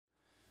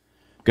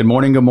Good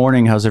morning. Good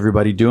morning. How's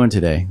everybody doing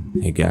today?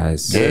 Hey,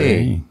 guys.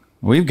 Hey.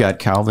 We've got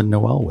Calvin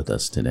Nowell with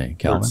us today.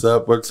 Calvin. What's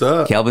up? What's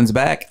up? Calvin's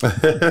back.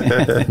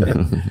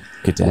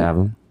 Good to have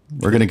him.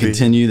 We're going to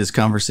continue this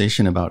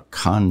conversation about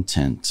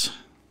content.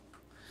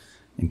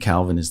 And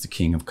Calvin is the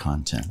king of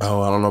content.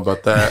 Oh, I don't know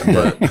about that,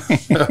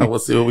 but we'll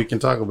see what we can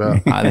talk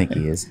about. I think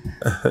he is.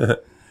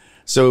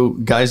 So,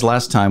 guys,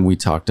 last time we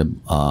talked a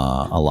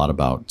lot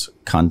about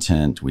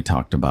content. We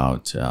talked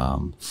about,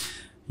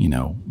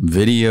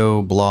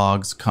 video,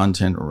 blogs,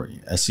 content, or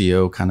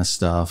SEO kind of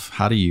stuff.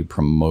 How do you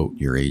promote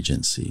your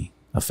agency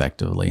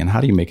effectively? And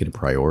how do you make it a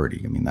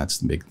priority? I mean, that's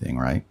the big thing,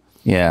 right?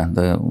 Yeah.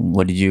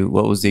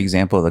 What was the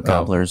example of the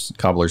cobblers?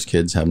 Cobbler's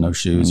kids have no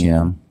shoes.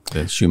 Yeah.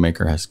 The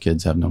shoemaker has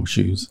kids have no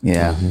shoes.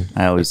 Yeah.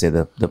 I always say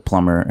the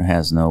plumber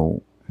has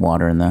no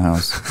water in the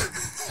house.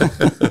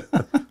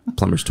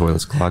 Plumber's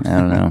toilet's clogged. I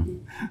don't know.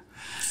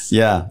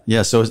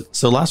 Yeah.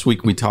 So last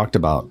week we talked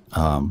about,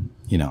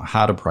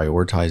 how to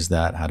prioritize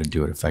that, how to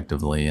do it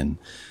effectively. And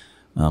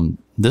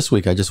this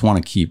week I just want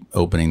to keep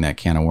opening that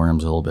can of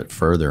worms a little bit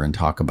further and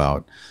talk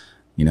about,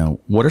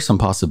 what are some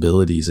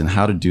possibilities and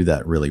how to do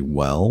that really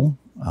well.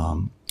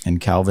 And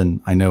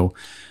Calvin, I know,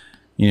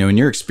 in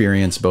your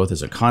experience, both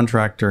as a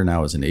contractor,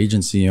 now as an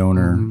agency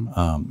owner,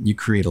 you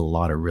create a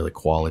lot of really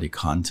quality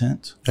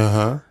content.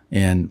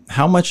 And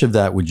how much of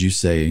that would you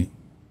say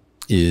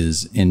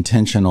is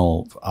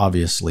intentional,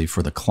 obviously,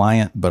 for the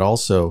client, but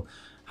also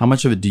how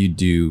much of it do you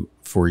do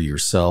for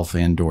yourself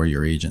and or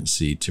your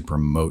agency to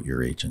promote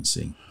your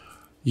agency?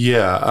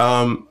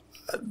 Yeah.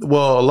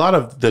 Well, a lot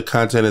of the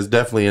content is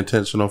definitely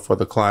intentional for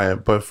the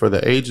client, but for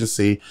the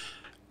agency,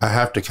 I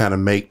have to kind of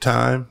make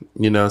time,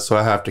 so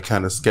I have to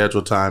kind of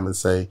schedule time and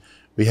say,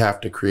 we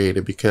have to create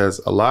it, because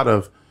a lot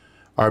of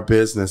our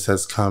business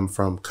has come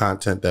from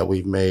content that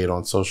we've made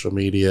on social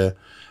media.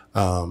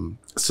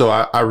 So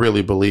I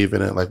really believe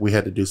in it. Like, we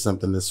had to do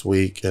something this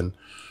week, and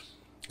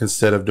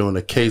instead of doing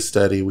a case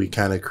study, we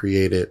kind of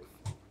created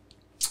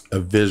a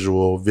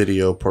visual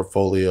video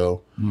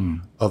portfolio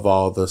of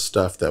all the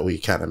stuff that we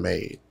kind of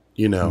made,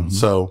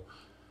 So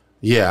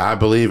yeah, I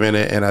believe in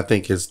it, and I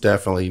think it's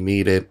definitely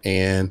needed.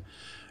 And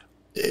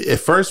at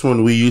first,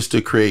 when we used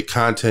to create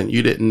content,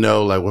 you didn't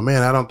know, like, well,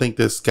 man, I don't think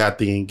this got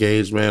the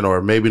engagement,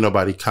 or maybe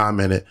nobody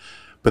commented.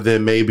 But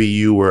then maybe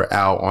you were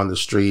out on the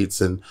streets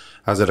and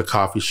I was at a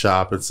coffee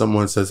shop and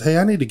someone says, hey,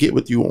 I need to get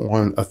with you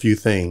on a few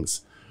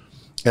things.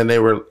 And I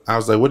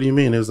was like, what do you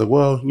mean? It was like,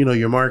 well,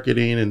 you're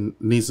marketing and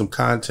need some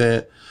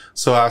content.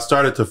 So I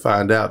started to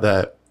find out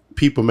that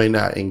people may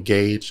not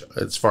engage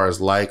as far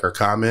as like or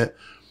comment,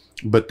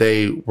 but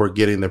they were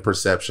getting the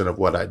perception of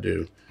what I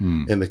do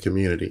in the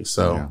community.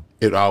 So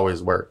It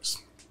always works.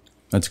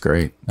 That's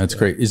great. That's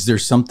great. Is there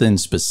something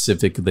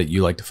specific that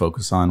you like to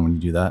focus on when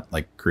you do that?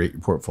 Like create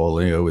your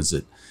portfolio? Is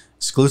it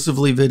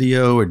exclusively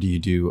video, or do you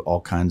do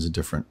all kinds of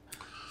different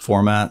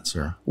formats?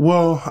 Or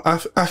well,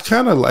 I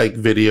kind of like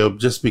video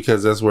just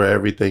because that's where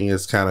everything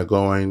is kind of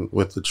going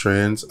with the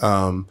trends.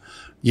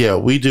 Yeah,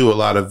 we do a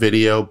lot of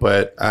video,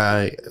 but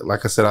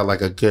like I said, I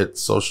like a good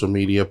social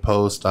media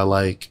post. I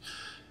like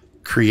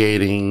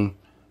creating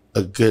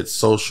a good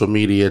social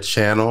media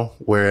channel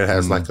where it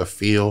has like a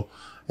feel.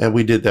 And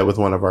we did that with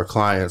one of our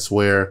clients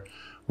where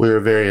we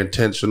were very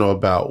intentional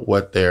about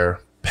what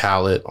their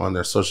palette on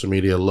their social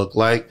media looked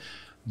like,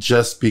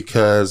 just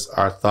because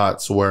our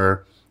thoughts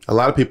were, a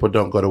lot of people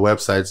don't go to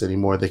websites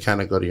anymore. They kind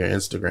of go to your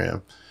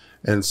Instagram.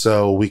 And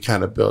so we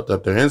kind of built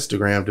up their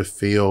Instagram to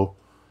feel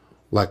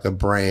like a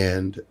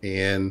brand.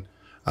 And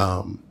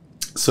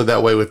so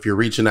that way, if you're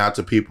reaching out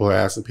to people or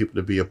asking people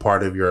to be a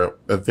part of your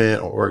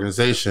event or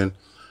organization,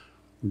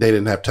 they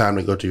didn't have time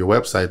to go to your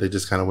website. They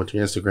just kind of went to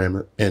your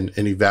Instagram and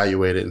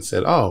evaluated and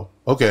said, oh,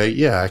 okay,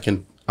 yeah,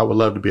 I would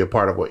love to be a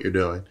part of what you're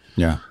doing.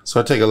 Yeah.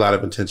 So I take a lot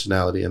of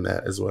intentionality in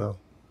that as well.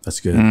 That's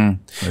good.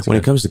 When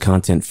it comes to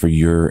content for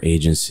your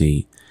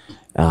agency,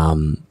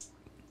 what's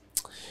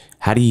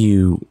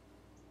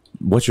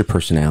your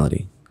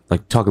personality?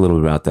 Like, talk a little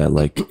bit about that.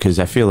 Like, because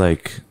I feel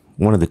like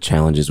one of the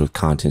challenges with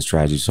content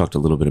strategy, you talked a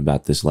little bit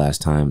about this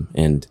last time,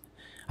 and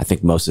I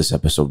think most of this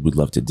episode, we'd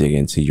love to dig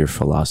into your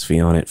philosophy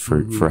on it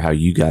for how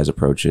you guys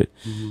approach it.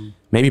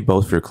 Maybe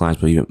both for your clients,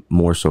 but even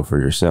more so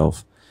for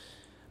yourself.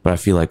 But I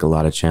feel like a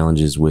lot of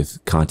challenges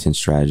with content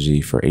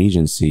strategy for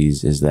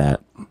agencies is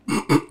that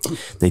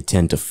they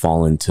tend to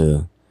fall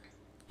into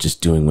just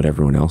doing what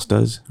everyone else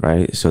does,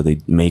 right? So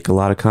they make a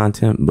lot of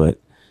content, but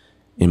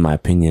in my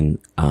opinion,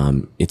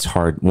 it's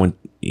hard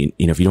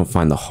if you don't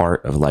find the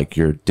heart of like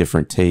your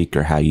different take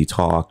or how you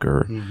talk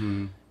or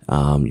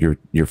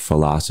your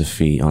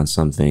philosophy on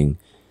something,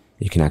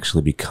 it can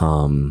actually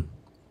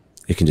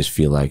it can just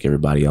feel like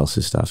everybody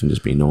else's stuff and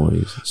just be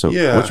noise. So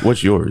yeah.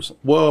 What's yours?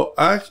 Well,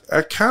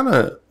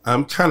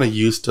 I'm kind of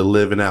used to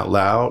living out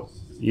loud,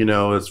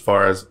 as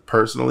far as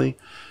personally.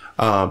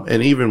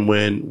 And even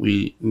when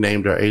we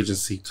named our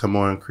agency Come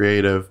On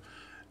Creative,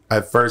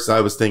 at first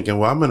I was thinking,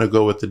 well, I'm going to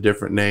go with a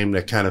different name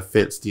that kind of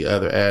fits the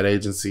other ad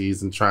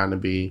agencies and trying to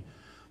be,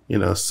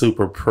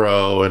 super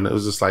pro. And it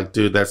was just like,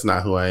 dude, that's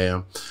not who I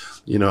am.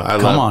 I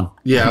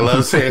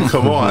love saying,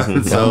 come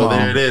on. So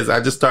there it is.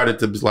 I just started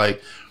to be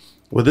like,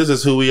 well, this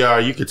is who we are.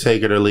 You could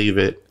take it or leave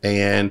it.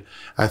 And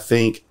I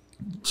think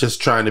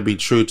just trying to be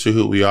true to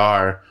who we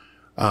are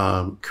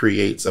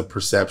creates a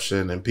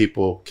perception, and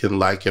people can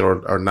like it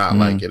or not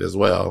like it as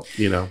well,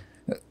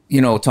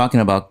 Talking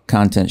about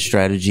content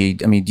strategy,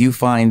 I mean, do you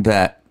find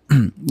that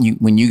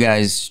when you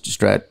guys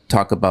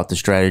talk about the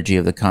strategy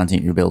of the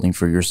content you're building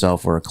for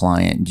yourself or a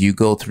client, do you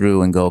go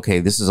through and go, okay,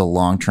 this is a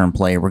long-term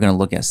play. We're going to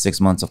look at 6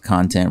 months of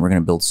content. We're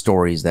going to build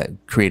stories that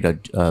create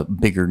a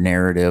bigger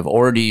narrative.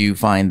 Or do you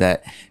find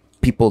that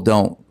people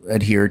don't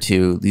adhere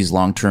to these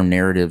long-term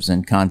narratives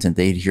and content?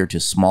 They adhere to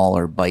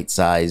smaller,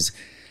 bite-size,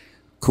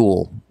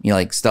 cool,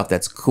 like stuff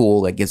that's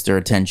cool that gets their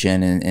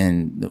attention.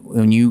 And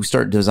when you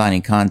start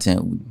designing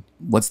content,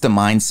 what's the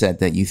mindset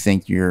that you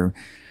think you're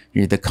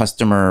the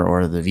customer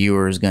or the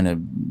viewer is going to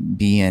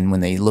be in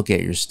when they look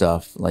at your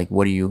stuff? Like,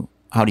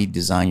 how do you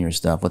design your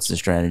stuff? What's the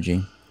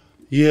strategy?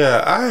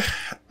 Yeah,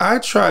 I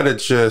try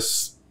to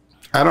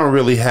I don't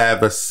really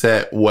have a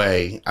set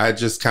way. I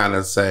just kind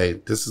of say,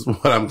 this is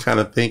what I'm kind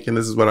of thinking.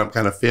 This is what I'm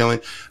kind of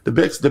feeling. The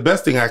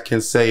best thing I can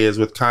say is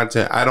with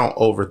content, I don't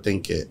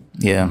overthink it.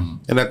 Yeah.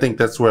 And I think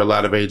that's where a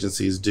lot of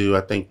agencies do.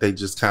 I think they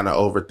just kind of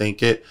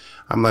overthink it.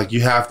 I'm like, you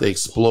have to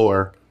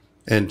explore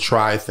and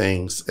try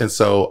things. And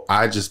so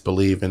I just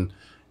believe in,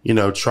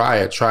 try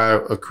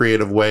a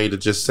creative way to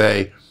just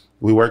say,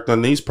 we worked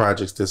on these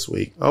projects this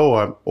week.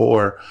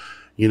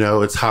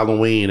 It's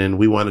Halloween and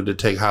we wanted to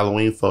take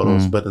Halloween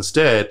photos, but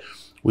instead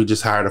we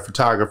just hired a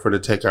photographer to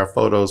take our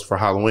photos for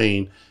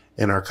Halloween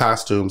in our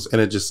costumes.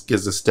 And it just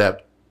gives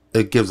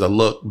it gives a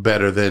look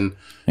better than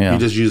you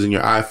just using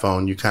your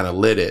iPhone. You kind of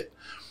lit it.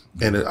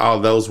 And all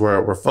those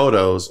were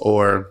photos.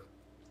 Or,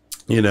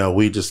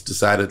 we just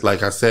decided,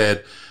 like I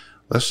said,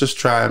 let's just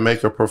try and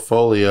make a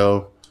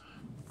portfolio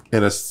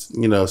in a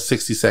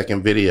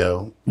 60-second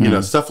video,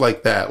 stuff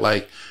like that.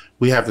 Like,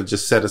 we have to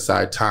just set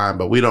aside time,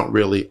 but we don't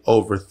really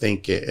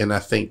overthink it. And I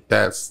think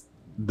that's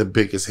the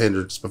biggest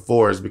hindrance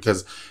before, is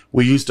because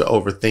we used to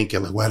overthink it.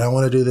 Like, well, I don't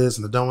want to do this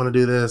and I don't want to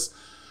do this.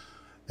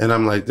 And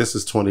I'm like, this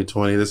is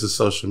 2020. This is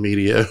social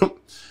media.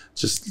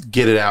 Just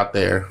get it out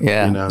there.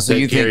 Yeah. So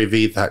you Gary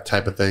V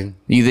type of thing.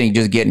 You think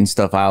just getting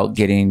stuff out,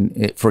 getting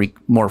it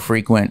more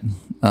frequent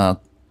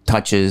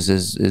touches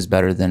is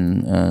better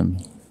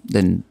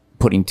than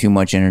putting too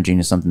much energy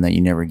into something that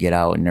you never get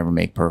out and never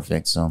make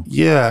perfect. So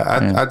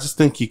I just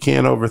think you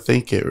can't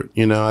overthink it.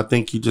 I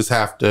think you just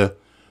have to,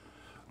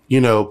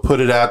 put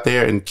it out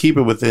there and keep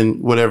it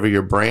within whatever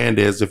your brand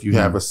is if you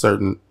have a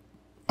certain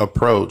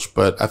approach.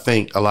 But I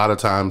think a lot of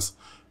times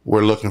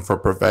we're looking for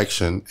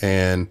perfection,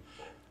 and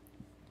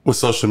with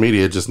social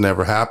media, it just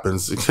never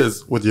happens,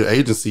 because with your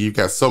agency, you've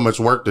got so much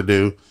work to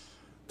do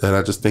that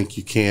I just think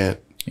you can't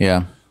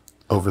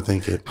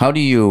overthink it. How do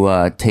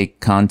you take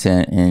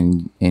content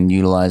and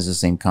utilize the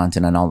same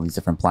content on all these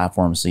different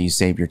platforms so you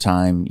save your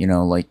time?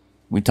 Like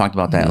we talked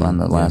about that on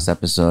the last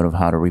episode of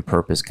how to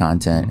repurpose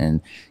content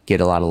and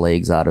get a lot of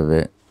legs out of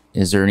it.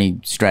 Is there any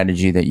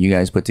strategy that you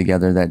guys put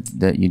together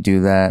that you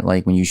do that?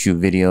 Like when you shoot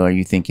video, are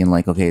you thinking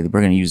like, okay, we're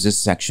going to use this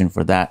section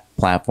for that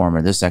platform,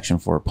 or this section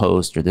for a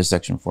post, or this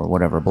section for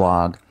whatever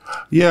blog?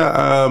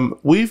 Yeah,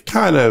 we've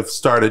kind of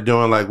started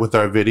doing, like with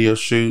our video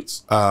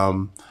shoots,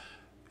 kind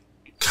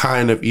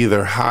of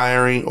either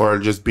hiring or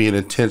just being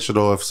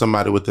intentional of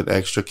somebody with an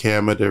extra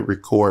camera to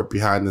record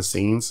behind the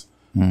scenes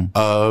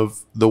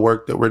of the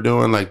work that we're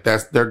doing. Like,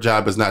 that's their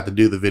job, is not to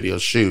do the video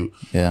shoot.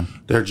 Yeah.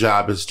 Their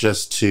job is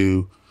just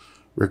to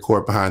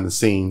record behind the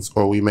scenes.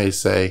 Or we may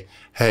say,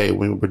 hey,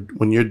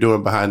 when you're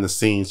doing behind the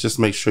scenes, just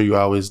make sure you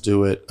always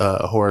do it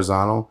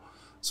horizontal,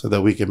 so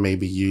that we can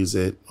maybe use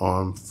it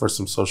for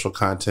some social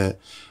content.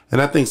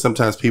 And I think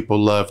sometimes people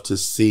love to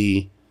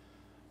see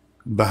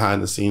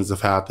behind the scenes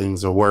of how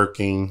things are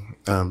working.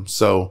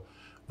 So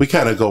we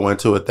kind of go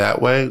into it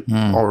that way,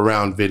 or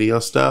around video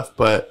stuff.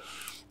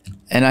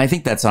 And I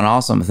think that's an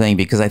awesome thing,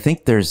 because I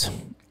think there's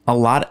a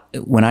lot,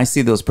 when I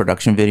see those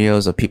production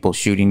videos of people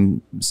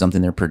shooting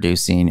something they're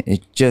producing,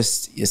 it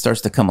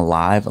starts to come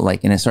alive.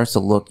 Like, and you start to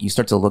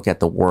look at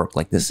the work.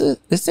 Like, this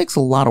takes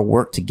a lot of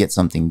work to get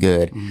something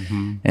good.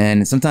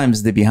 And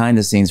sometimes the behind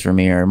the scenes for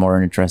me are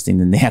more interesting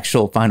than the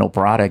actual final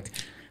product.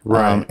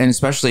 Right. And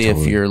especially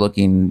if you're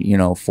looking,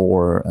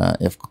 for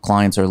if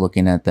clients are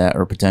looking at that,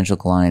 or potential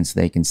clients,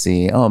 they can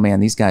see, oh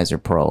man, these guys are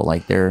pro.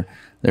 Like they're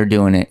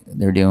doing it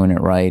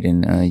right,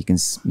 and you can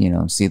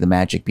see the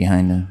magic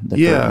behind the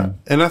curtain.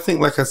 And I think,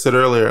 like I said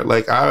earlier,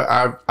 like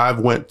I've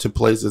went to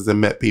places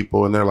and met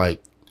people, and they're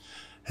like,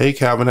 hey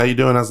Calvin, how you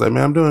doing? I was like,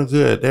 man, I'm doing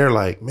good. They're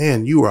like,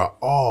 man, you are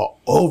all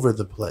over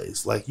the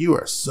place. Like, you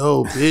are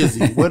so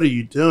busy. What are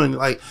you doing?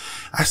 Like,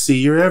 I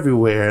see you're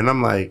everywhere. And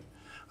I'm like,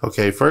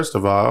 okay, first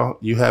of all,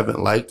 you haven't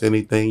liked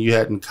anything, you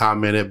hadn't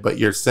commented, but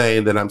you're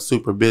saying that I'm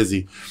super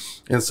busy.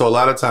 And so a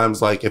lot of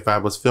times, like if I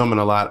was filming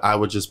a lot, I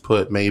would just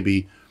put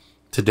maybe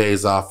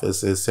today's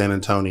office is San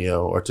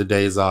Antonio, or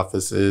today's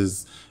office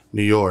is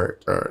New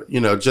York, or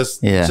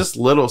just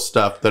little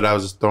stuff that I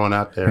was just throwing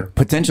out there.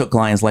 Potential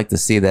clients like to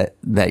see that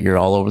you're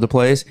all over the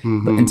place,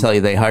 but until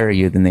they hire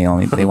you, then they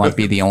want to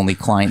be the only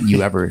client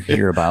you ever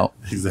hear about.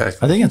 Exactly.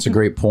 I think that's a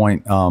great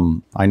point.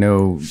 I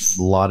know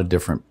a lot of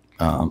different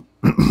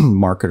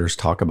marketers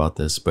talk about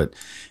this, but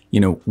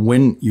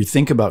when you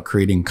think about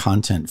creating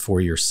content for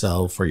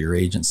yourself or your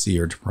agency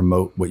or to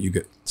promote what you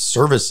get,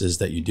 services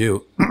that you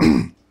do,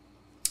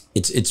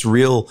 it's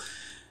real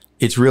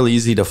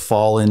easy to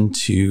fall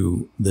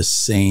into the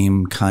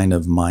same kind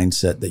of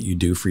mindset that you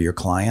do for your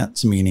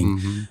clients,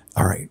 meaning,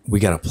 all right, we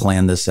got to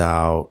plan this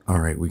out. All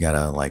right, we got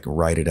to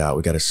write it out.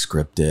 We got to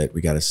script it.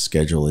 We got to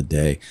schedule a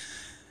day.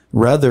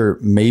 Rather,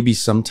 maybe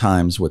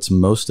sometimes what's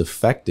most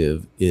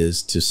effective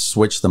is to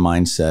switch the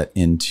mindset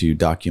into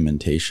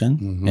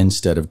documentation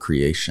instead of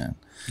creation.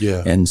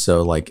 Yeah. And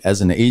so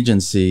as an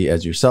agency,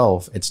 as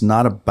yourself, it's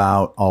not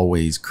about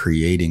always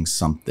creating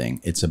something.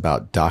 It's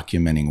about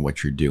documenting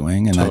what you're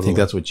doing. And I think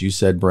that's what you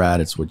said,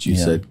 Brad. It's what you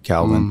said,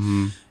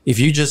 Calvin. If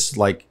you just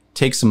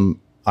take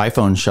some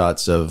iPhone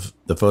shots of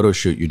the photo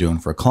shoot you're doing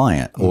for a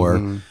client,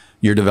 or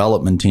your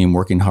development team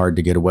working hard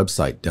to get a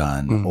website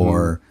done,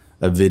 or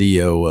a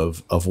video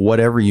of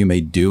whatever you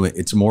may do,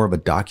 it's more of a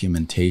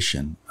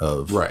documentation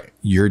of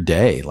your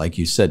day. Like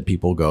you said,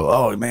 people go,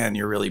 oh man,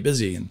 you're really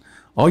busy. And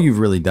all you've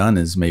really done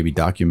is maybe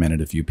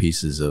documented a few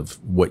pieces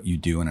of what you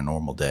do in a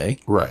normal day.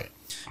 Right.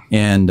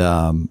 And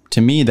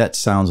to me, that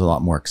sounds a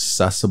lot more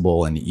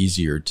accessible and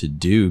easier to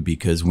do,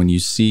 because when you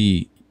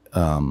see,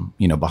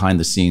 behind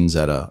the scenes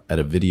at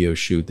a video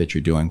shoot that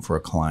you're doing for a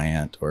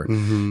client, or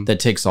that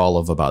takes all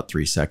of about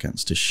 3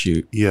 seconds to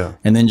shoot. Yeah.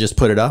 And then just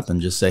put it up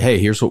and just say, hey,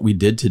 here's what we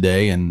did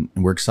today, and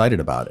we're excited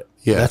about it.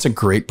 Yeah. That's a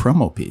great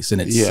promo piece.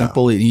 And it's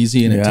simple and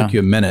easy, and it took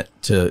you a minute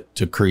to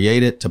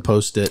create it, to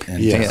post it,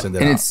 and to send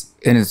it out.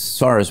 And as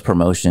far as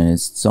promotion,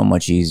 it's so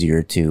much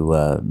easier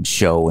to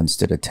show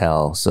instead of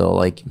tell. So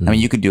I mean,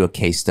 you could do a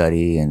case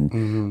study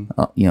and,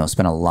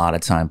 spend a lot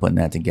of time putting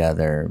that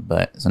together,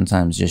 but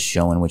sometimes just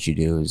showing what you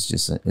do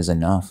is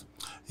enough.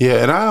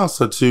 Yeah. And I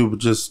also too,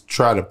 just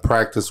try to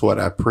practice what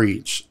I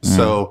preach.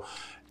 So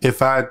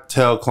if I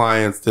tell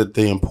clients that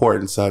the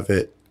importance of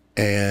it,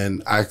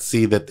 and I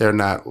see that they're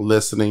not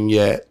listening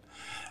yet,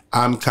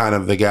 I'm kind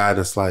of the guy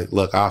that's like,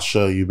 look, I'll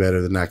show you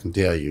better than I can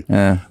tell you.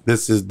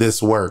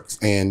 This works,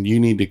 and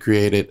you need to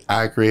create it.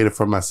 I create it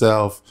for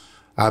myself.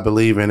 I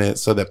believe in it,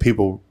 so that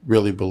people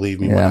really believe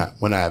me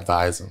when I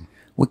advise them.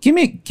 Well, give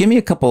me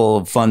a couple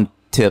of fun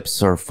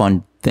tips or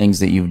fun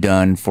things that you've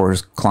done for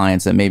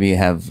clients that maybe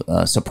have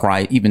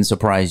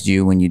surprised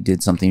you when you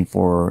did something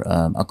for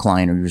a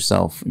client or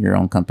yourself, your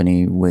own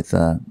company, with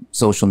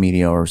social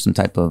media or some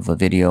type of a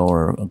video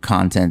or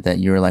content that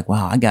you're like,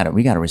 wow,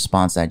 we got a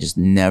response that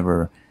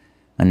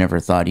I never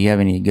thought. Do you have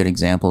any good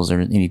examples or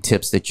any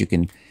tips that you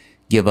can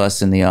give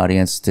us in the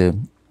audience to?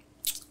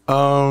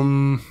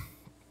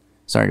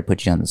 Sorry to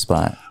put you on the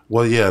spot.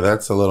 Well, yeah,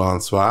 that's a little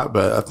on spot,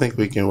 but I think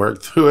we can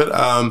work through it.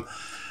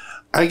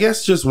 I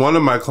guess just one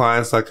of my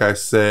clients, like I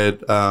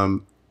said,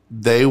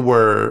 they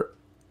were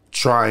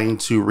trying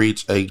to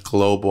reach a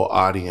global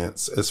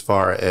audience as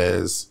far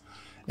as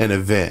an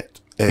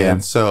event.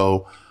 And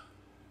so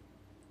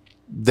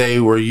they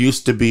were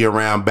used to be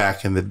around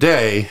back in the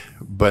day,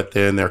 but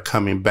then they're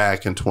coming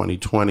back in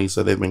 2020.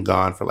 So they've been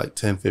gone for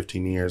 10,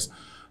 15 years.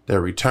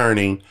 They're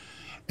returning.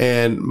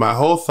 And my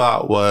whole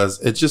thought was,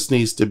 it just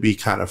needs to be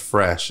kind of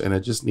fresh, and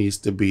it just needs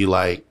to be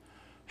like,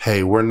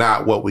 hey, we're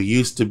not what we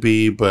used to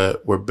be,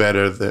 but we're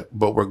better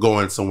but we're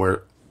going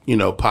somewhere,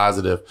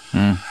 positive.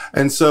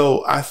 And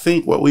so I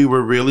think what we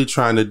were really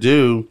trying to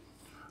do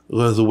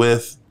was,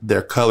 with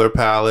their color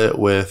palette,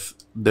 with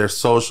their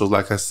socials,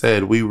 like I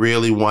said, we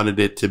really wanted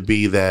it to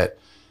be that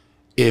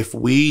if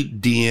we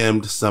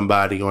DM'd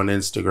somebody on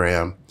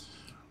Instagram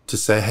to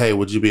say, hey,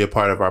 would you be a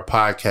part of our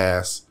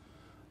podcast?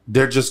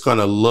 They're just going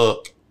to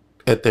look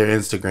at their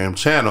Instagram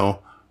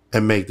channel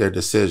and make their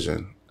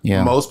decision.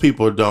 Yeah. Most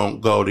people don't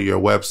go to your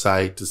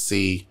website to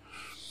see,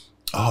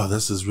 oh,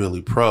 this is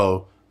really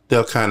pro.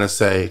 They'll kind of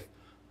say,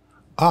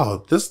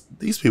 oh,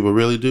 these people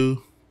really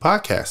do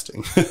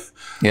podcasting.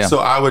 So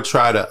I would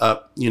try to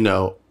up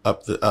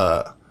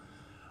the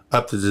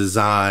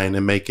design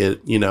and make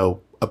it,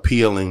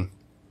 appealing,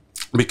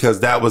 because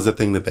that was the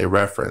thing that they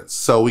referenced.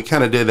 So we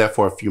kind of did that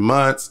for a few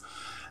months.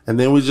 And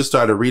then we just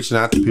started reaching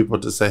out to people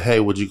to say, hey,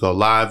 would you go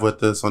live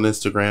with us on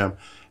Instagram?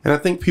 And I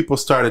think people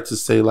started to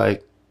say,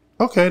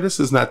 okay, this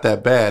is not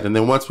that bad. And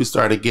then once we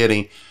started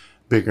getting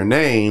bigger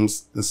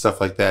names and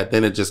stuff like that,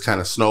 then it just kind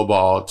of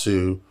snowballed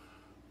to,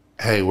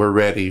 hey, we're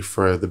ready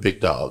for the big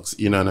dogs.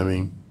 You know what I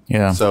mean?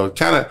 Yeah. So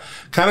kind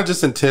of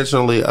just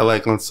intentionally,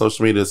 on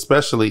social media,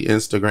 especially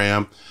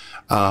Instagram.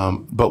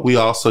 But we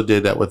also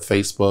did that with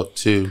Facebook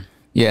too.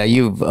 Yeah,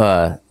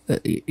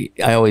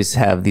 I always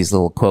have these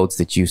little quotes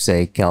that you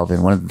say,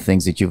 Calvin. One of the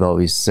things that you've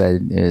always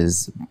said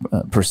is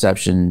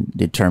perception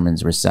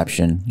determines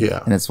reception.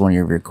 Yeah. And it's one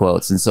of your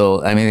quotes. And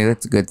so, I mean,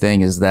 that's a good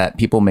thing, is that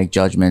people make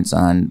judgments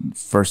on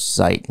first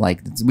sight.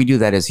 We do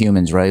that as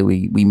humans, right?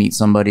 We meet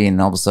somebody, and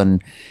all of a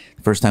sudden,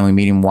 First time we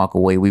meet them, walk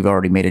away, we've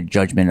already made a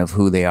judgment of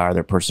who they are,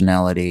 their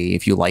personality,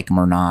 if you like them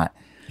or not.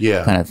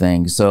 Yeah. Kind of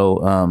thing.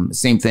 So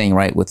same thing,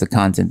 right, with the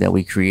content that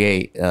we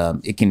create.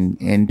 It can,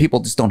 and people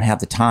just don't have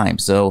the time.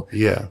 So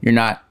Yeah. you're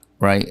not,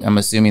 right? I'm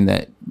assuming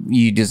that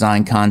you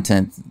design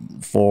content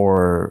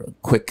for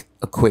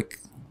a quick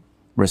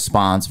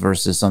response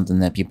versus something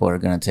that people are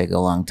going to take a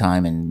long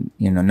time, and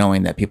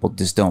knowing that people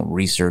just don't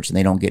research and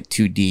they don't get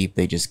too deep.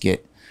 They just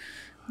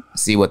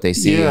see what they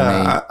see.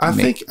 Yeah, I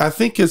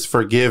think it's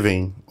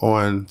forgiving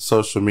on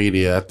social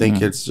media. I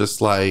think it's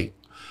just like,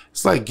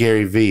 it's like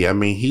Gary Vee. I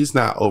mean, he's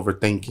not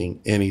overthinking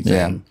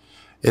anything.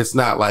 Yeah. It's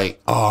not like,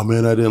 oh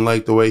man, I didn't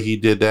like the way he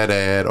did that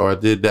ad or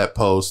did that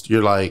post.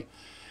 You're like,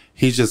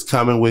 he's just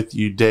coming with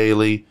you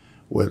daily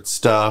with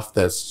stuff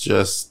that's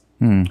just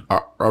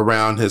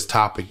around his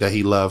topic that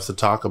he loves to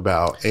talk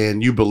about,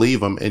 and you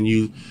believe him, and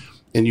you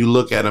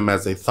look at him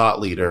as a thought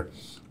leader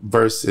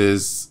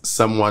versus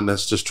someone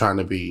that's just trying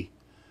to be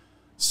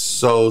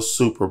so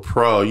super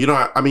pro. You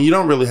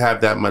don't really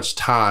have that much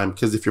time,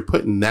 because if you're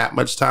putting that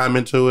much time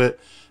into it,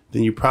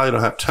 then you probably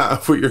don't have time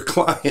for your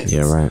clients.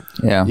 Yeah, right.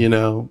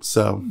 Yeah.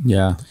 So.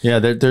 Yeah.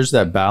 There's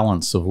that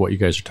balance of what you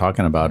guys are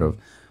talking about, of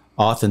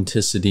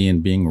authenticity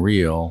and being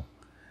real,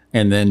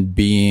 and then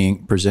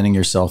presenting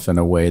yourself in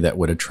a way that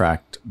would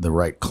attract the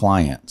right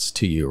clients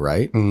to you,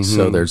 right? Mm-hmm.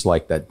 So there's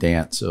like that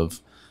dance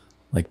of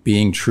like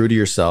being true to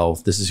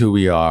yourself. This is who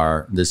we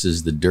are. This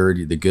is the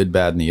dirty, the good,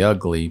 bad, and the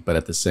ugly, but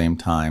at the same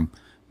time,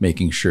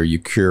 making sure you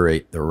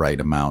curate the right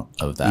amount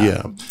of that.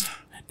 Yeah.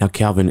 Now,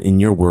 Calvin, in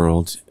your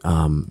world,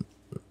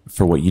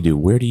 for what you do,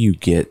 where do you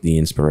get the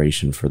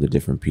inspiration for the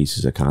different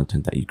pieces of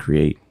content that you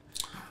create?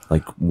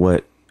 Like,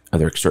 what are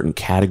there certain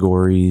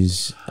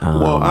categories?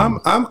 Well,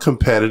 I'm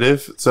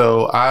competitive,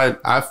 so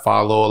I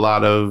follow a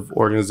lot of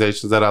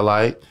organizations that I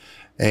like,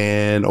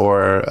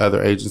 or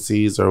other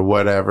agencies or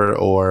whatever,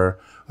 or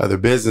other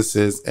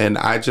businesses, and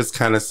I just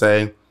kind of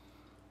say,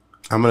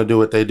 I'm going to do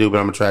what they do, but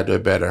I'm going to try to do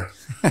it better.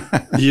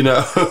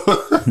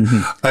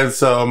 And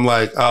so I'm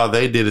like, oh,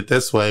 they did it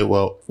this way.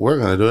 Well, we're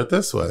going to do it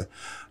this way.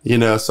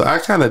 So I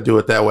kind of do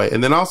it that way.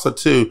 And then also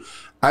too,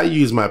 I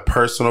use my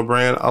personal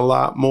brand a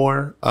lot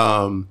more,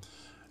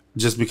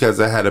 just because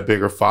I had a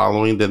bigger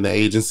following than the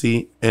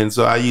agency. And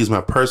so I use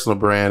my personal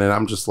brand, and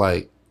I'm just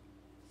like,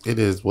 it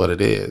is what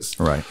it is.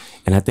 Right.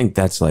 And I think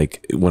that's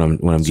like what I'm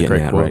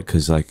getting at, right?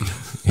 Because like,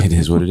 it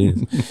is what it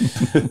is.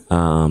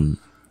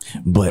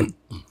 But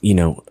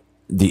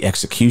the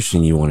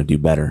execution, you want to do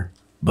better,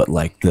 but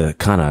like the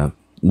kind of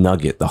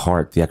nugget, the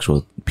heart, the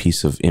actual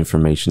piece of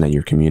information that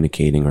you're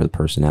communicating, or the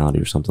personality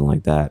or something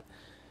like that,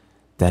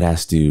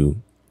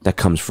 that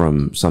comes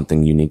from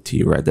something unique to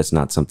you, right? That's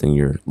not something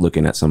you're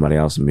looking at somebody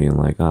else and being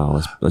like,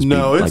 oh, let's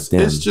no, be like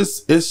them.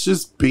 It's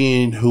just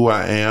being who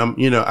I am.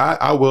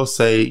 I will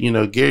say,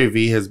 Gary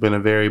Vee has been a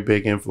very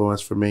big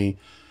influence for me.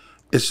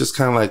 It's just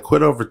kind of like,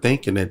 quit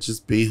overthinking it.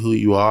 Just be who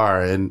you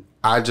are. And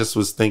I just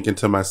was thinking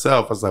to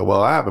myself, I was like,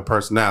 well, I have a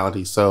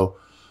personality. So,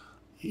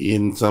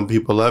 and some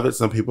people love it,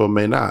 some people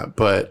may not,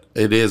 but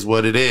it is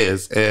what it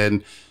is.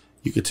 And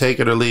you could take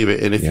it or leave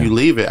it. And if you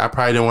leave it, I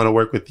probably didn't want to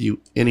work with you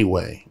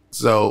anyway.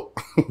 So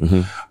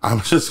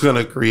I'm just going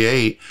to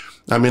create.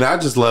 I mean, I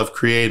just love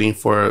creating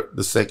for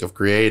the sake of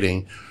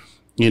creating.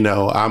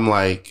 I'm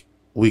like,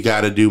 we got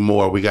to do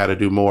more. We got to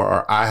do more,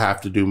 or I have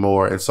to do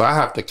more. And so I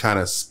have to kind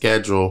of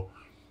schedule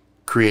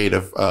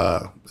creative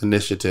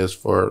initiatives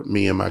for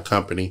me and my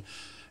company,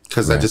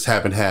 because I just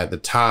haven't had the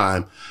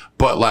time.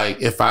 But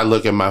like, if I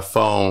look at my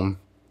phone,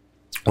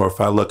 or if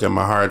I look at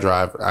my hard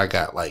drive, I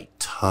got like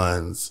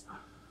tons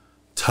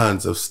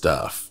of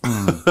stuff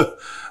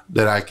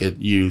that I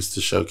could use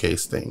to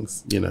showcase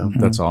things,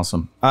 That's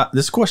awesome.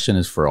 This question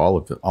is for all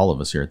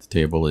of us here at the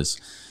table. Is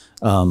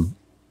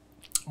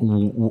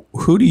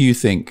who do you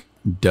think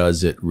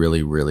does it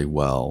really, really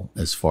well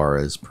as far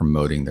as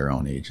promoting their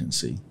own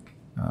agency?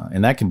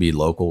 And that can be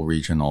local,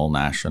 regional,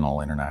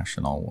 national,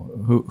 international.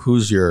 Who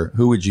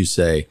would you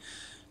say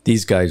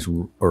these guys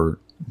or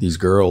these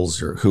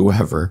girls or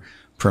whoever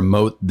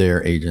promote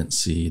their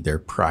agency, their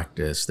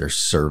practice, their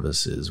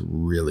services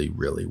really,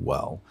 really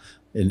well?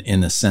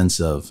 In the sense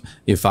of,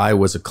 if I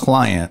was a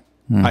client,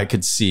 I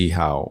could see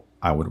how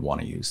I would want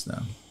to use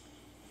them.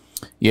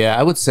 Yeah,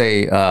 I would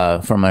say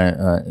from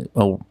a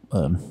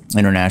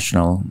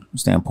international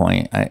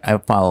standpoint, I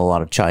follow a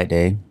lot of Chai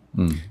Day.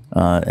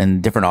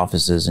 And different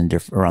offices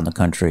around the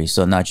country.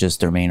 So not just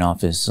their main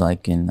office,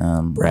 like in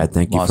Brad,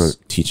 thank you for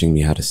teaching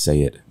me how to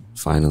say it.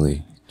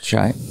 Finally,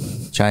 Chai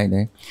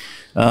Day.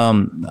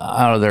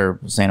 Out of their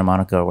Santa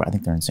Monica, I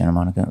think they're in Santa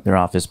Monica, their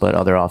office, but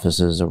other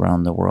offices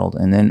around the world.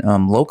 And then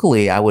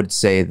locally, I would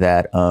say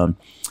that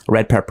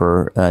Red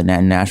Pepper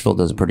in Nashville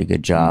does a pretty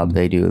good job.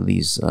 They do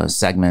these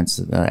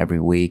segments every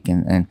week,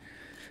 and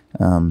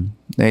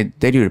they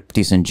do a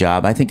decent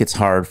job. I think it's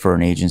hard for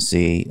an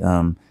agency.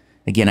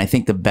 Again, I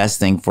think the best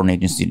thing for an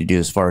agency to do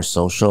as far as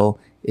social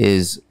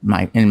is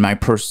my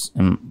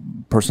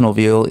personal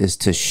view is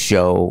to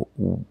show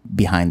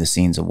behind the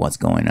scenes of what's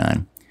going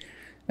on.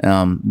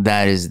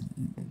 That is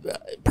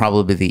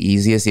probably the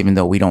easiest, even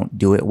though we don't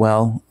do it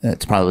well.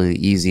 It's probably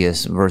the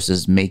easiest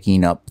versus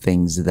making up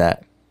things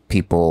that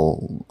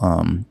people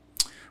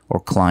or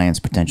clients,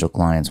 potential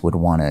clients would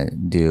want to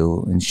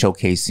do, and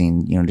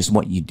showcasing, just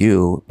what you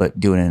do, but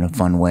doing it in a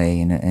fun way,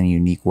 in a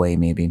unique way,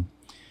 maybe.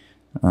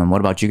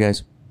 What about you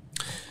guys?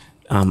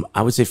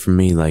 I would say for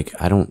me, like,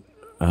 I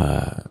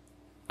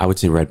would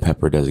say Red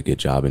Pepper does a good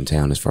job in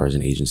town as far as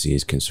an agency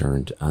is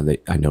concerned.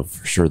 I know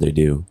for sure they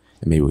do,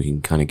 and maybe we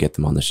can kind of get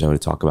them on the show to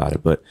talk about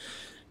it. But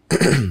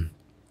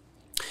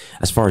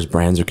as far as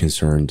brands are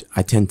concerned,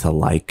 I tend to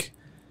like,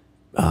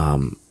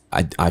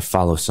 I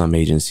follow some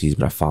agencies,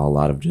 but I follow a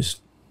lot of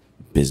just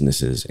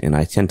businesses, and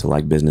I tend to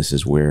like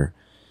businesses where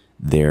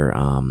their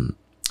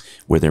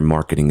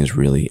marketing is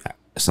really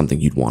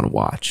something you'd want to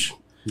watch.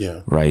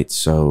 Yeah. Right.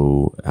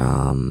 So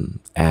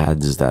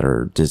ads that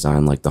are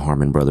designed like the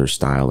Harmon Brothers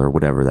style or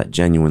whatever that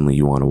genuinely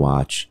you want to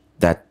watch,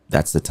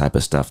 that's the type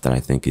of stuff that I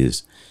think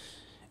is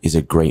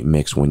a great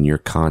mix when your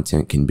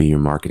content can be your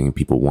marketing and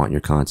people want your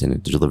content.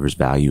 It delivers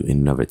value in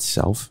and of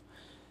itself.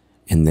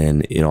 And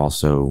then it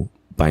also,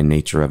 by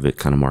nature of it,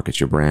 kind of markets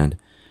your brand.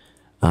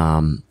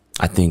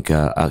 I think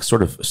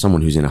sort of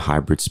someone who's in a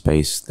hybrid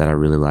space that I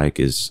really like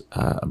is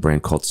a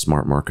brand called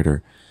Smart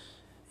Marketer.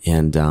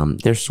 And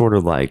they're sort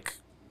of like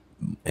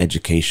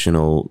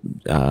educational.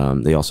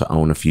 They also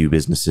own a few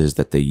businesses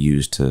that they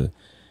use to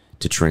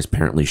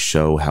transparently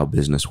show how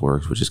business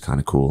works, which is kind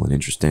of cool and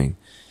interesting.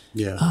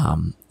 Yeah.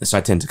 So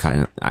I tend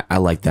to I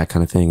like that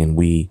kind of thing. And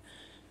we,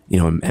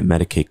 at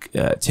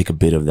Medicake, take a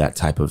bit of that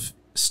type of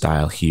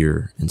style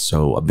here. And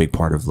so a big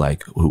part of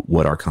like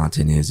what our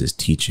content is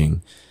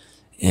teaching.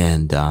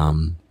 And,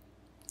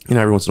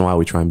 every once in a while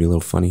we try and be a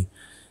little funny.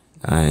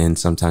 And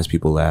sometimes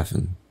people laugh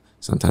and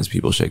sometimes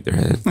people shake their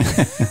head.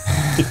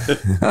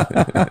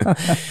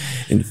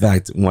 In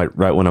fact,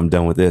 right when I'm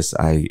done with this,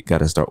 I got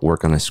to start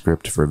work on a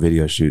script for a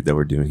video shoot that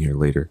we're doing here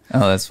later.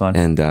 Oh, that's fun.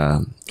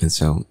 And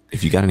so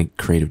if you got any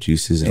creative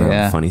juices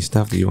around funny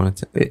stuff that you want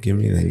to give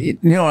me, then... You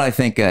know what I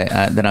think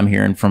that I'm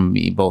hearing from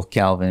both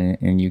Calvin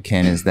and you,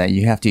 Ken, is that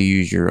you have to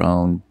use your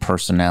own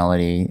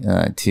personality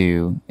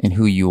and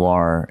who you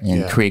are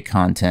and create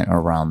content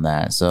around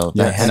that. So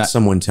I had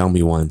someone tell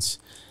me once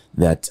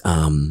that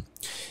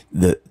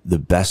the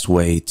best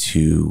way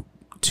to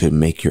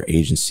make your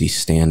agency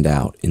stand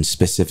out, and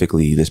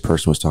specifically this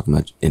person was talking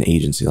about an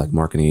agency like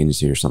marketing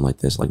agency or something like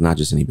this, like not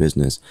just any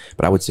business,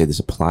 but I would say this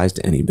applies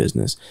to any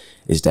business,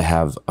 is to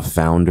have a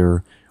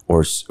founder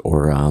or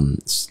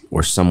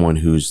someone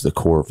who's the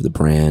core of the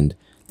brand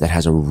that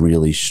has a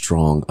really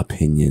strong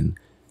opinion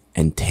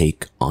and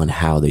take on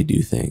how they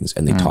do things,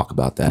 and they talk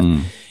about that.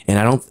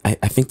 And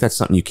I think that's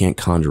something you can't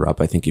conjure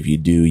up. I think if you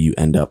do, you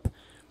end up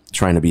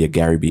trying to be a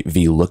Gary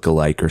V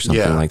lookalike or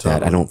something like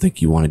that. I don't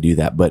think you want to do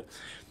that, but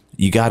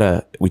we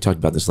talked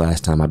about this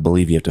last time. I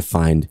believe you have to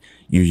find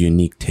your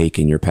unique take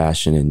and your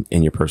passion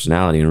and your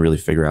personality and really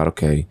figure out,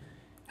 okay,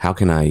 how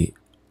can I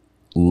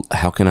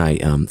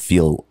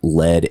feel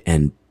led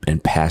and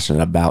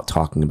passionate about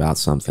talking about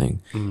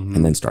something,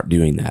 and then start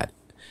doing that.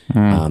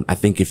 I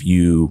think if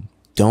you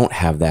don't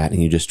have that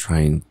and you just try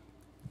and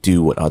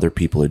do what other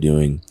people are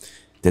doing,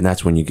 then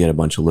that's when you get a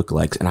bunch of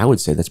lookalikes. And I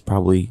would say that's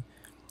probably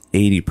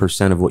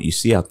 80% of what you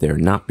see out there,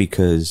 not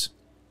because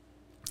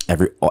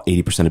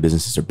 80% of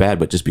businesses are bad,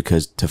 but just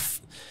because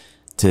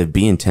to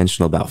be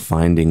intentional about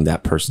finding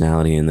that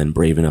personality and then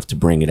brave enough to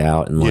bring it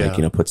out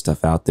and put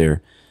stuff out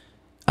there.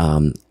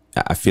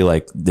 I feel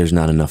like there's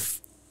not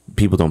enough,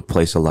 people don't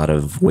place a lot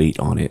of weight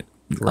on it,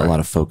 a lot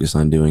of focus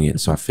on doing it.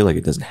 So I feel like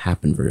it doesn't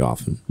happen very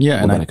often.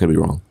 Yeah. And I could be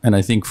wrong. And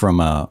I think from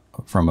a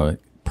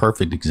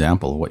perfect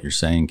example of what you're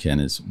saying, Ken,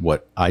 is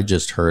what I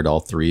just heard all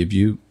three of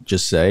you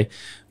just say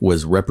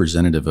was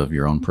representative of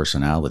your own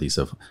personalities.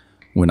 Of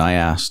when I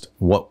asked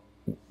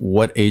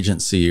what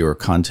agency or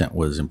content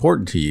was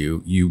important to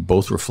you, you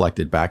both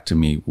reflected back to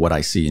me what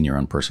I see in your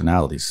own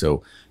personalities.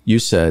 So you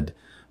said,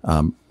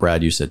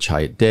 Brad, you said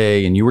Chiat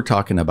Day, and you were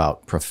talking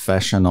about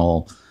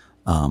professional,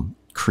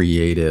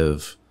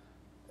 creative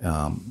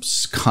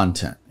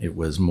content. It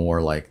was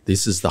more like,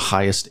 this is the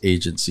highest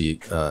agency,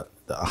 a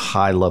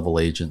high level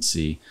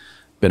agency,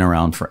 been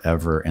around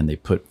forever, and they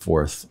put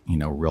forth,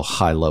 real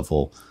high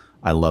level.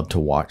 I love to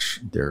watch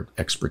their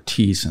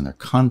expertise and their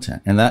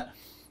content. And that,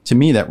 to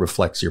me, that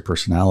reflects your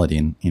personality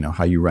and,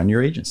 how you run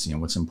your agency and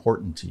what's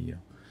important to you.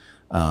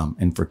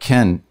 And for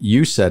Ken,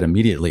 you said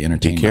immediately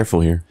entertainment. Be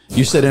careful here.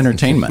 You said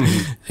entertainment.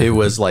 It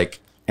was like,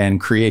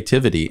 and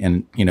creativity.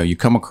 And, you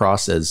come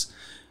across as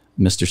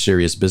Mr.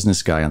 Serious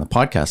Business Guy on the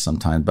podcast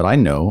sometimes, but I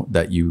know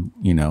that you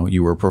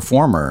were a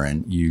performer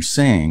and you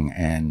sing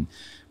and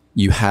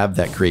you have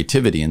that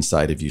creativity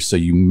inside of you. So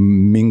you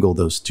mingle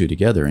those two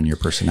together in your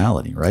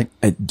personality, right?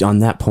 On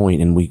that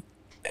point, and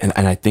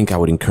I think I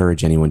would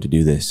encourage anyone to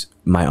do this.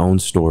 My own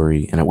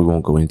story, and we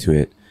won't go into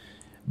it,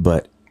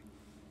 but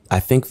I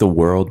think the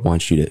world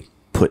wants you to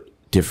put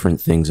different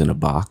things in a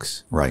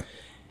box. Right.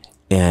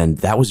 And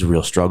that was a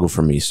real struggle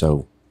for me.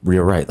 So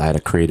you're right. I had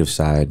a creative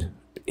side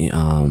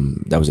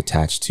that was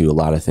attached to a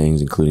lot of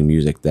things, including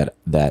music,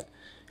 that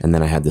And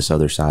then I had this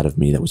other side of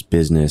me that was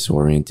business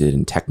oriented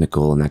and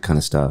technical and that kind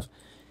of stuff.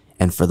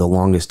 And for the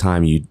longest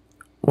time,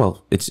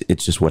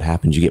 it's just what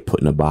happens. You get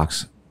put in a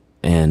box,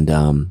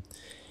 and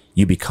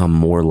you become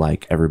more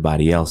like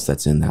everybody else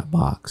that's in that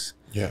box.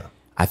 Yeah.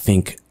 I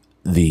think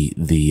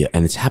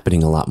and it's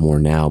happening a lot more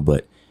now,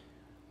 but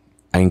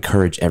I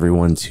encourage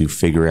everyone to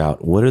figure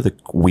out what are the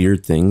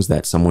weird things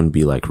that someone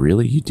be like,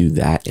 really? You do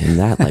that and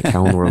that? Like,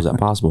 how in the world is that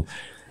possible?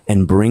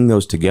 And bring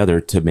those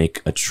together to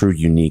make a true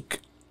unique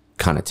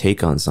kind of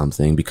take on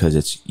something, because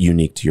it's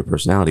unique to your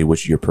personality,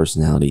 which your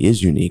personality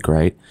is unique,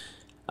 right?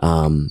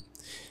 And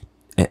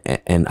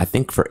I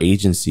think for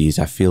agencies,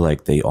 I feel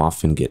like they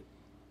often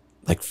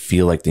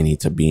feel like they need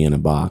to be in a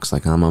box.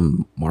 Like, I'm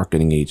a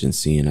marketing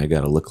agency and I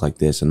got to look like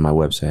this and my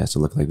website has to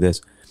look like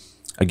this.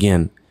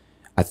 Again,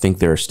 I think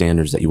there are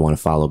standards that you want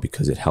to follow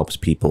because it helps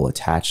people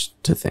attach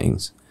to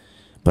things.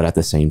 But at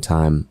the same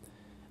time,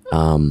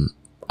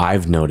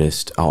 I've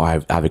noticed,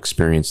 I've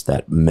experienced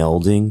that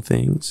melding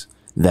things,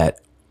 that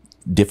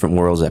different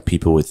worlds that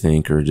people would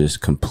think are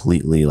just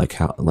completely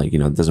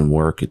it doesn't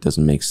work, it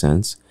doesn't make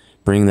sense.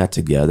 Bringing that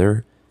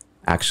together,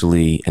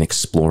 actually, and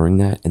exploring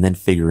that, and then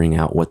figuring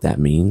out what that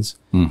means.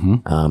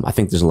 I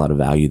think there's a lot of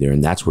value there,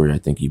 and that's where I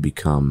think you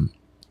become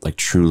like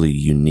truly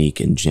unique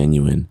and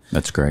genuine.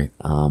 That's great.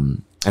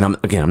 And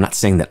I'm not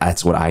saying that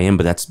that's what I am,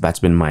 but that's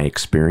been my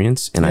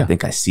experience, and I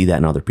think I see that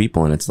in other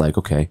people, and it's like,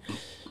 okay,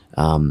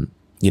 I'm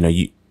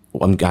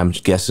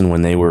guessing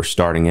when they were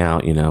starting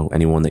out,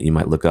 anyone that you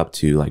might look up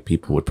to, like,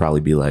 people would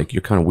probably be like,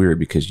 you're kind of weird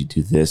because you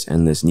do this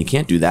and this, and you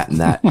can't do that and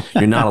that.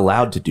 You're not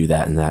allowed to do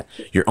that and that.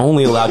 You're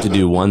only allowed to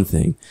do one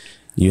thing.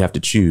 You have to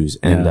choose.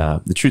 And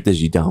the truth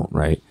is you don't,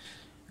 right?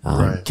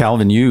 Right.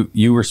 Calvin,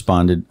 you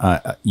responded,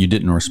 you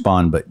didn't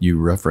respond, but you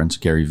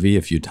referenced Gary Vee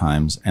a few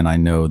times. And I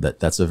know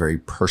that that's a very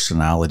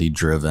personality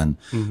driven,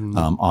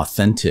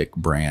 authentic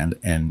brand.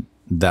 And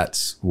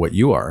that's what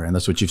you are. And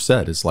that's what you've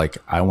said. It's like,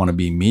 I want to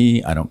be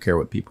me. I don't care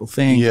what people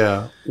think.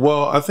 Yeah.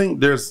 Well, I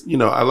think there's,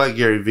 I like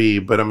Gary Vee,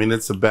 but I mean,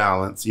 it's a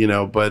balance,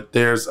 but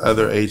there's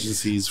other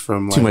agencies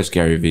from like. Too much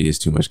Gary Vee is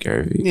too much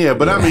Gary Vee. Yeah.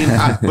 But I mean,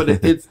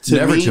 it's to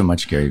never me, too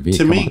much Gary Vee.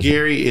 To me,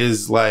 Gary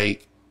is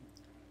like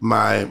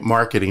my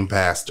marketing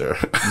pastor.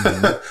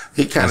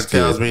 He kind of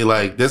tells me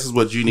like, this is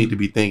what you need to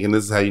be thinking.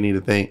 This is how you need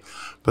to think.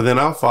 But then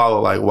I'll follow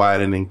like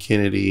Wyden and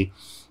Kennedy.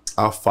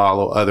 I'll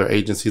follow other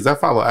agencies. I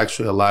follow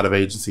actually a lot of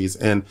agencies.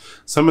 And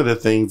some of the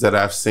things that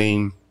I've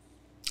seen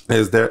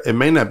is it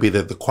may not be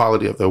the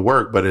quality of their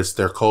work, but it's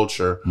their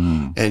culture.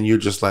 And you're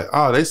just like,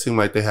 oh, they seem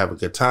like they have a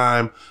good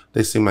time.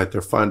 They seem like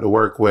they're fun to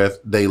work with.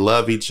 They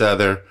love each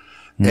other.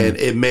 And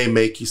it may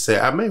make you say,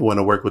 I may want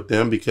to work with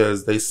them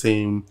because they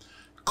seem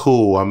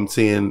cool. I'm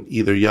seeing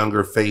either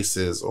younger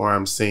faces, or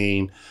I'm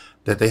seeing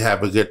that they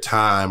have a good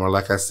time. Or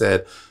like I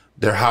said,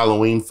 their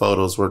Halloween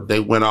photos where they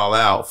went all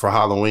out for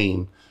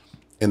Halloween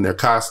in their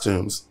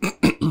costumes.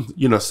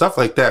 Stuff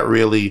like that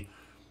really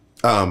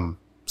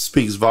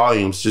speaks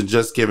volumes to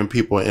just giving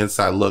people an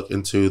inside look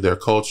into their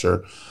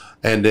culture.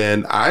 And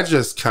then I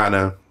just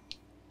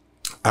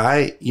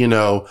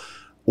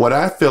what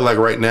I feel like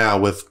right now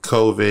with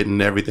COVID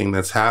and everything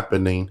that's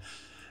happening,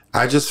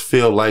 I just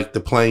feel like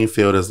the playing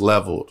field is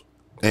leveled.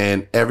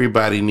 And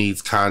everybody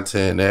needs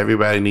content.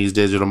 Everybody needs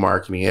digital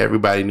marketing.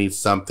 Everybody needs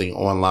something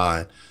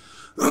online.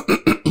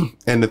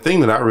 And the thing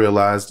that I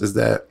realized is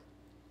that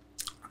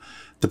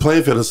the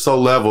playing field is so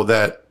level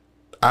that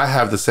I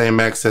have the same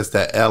access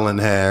that Ellen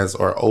has,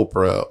 or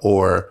Oprah,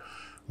 or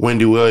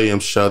Wendy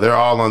Williams' show. They're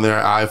all on their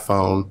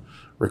iPhone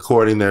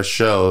recording their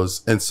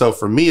shows. And so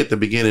for me at the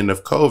beginning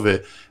of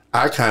COVID,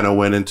 I kind of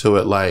went into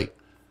it like,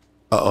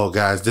 uh-oh,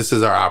 guys, this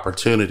is our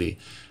opportunity.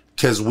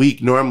 Because we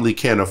normally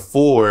can't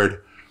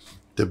afford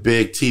the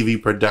big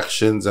TV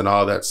productions and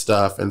all that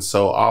stuff. And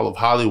so all of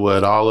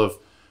Hollywood, all of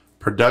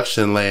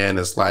production land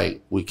is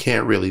like, we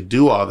can't really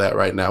do all that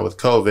right now with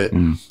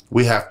COVID.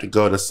 We have to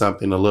go to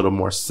something a little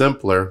more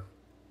simpler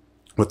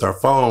with our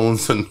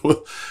phones and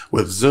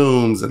with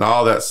Zooms and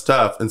all that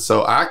stuff. And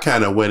so I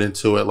kind of went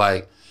into it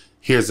like,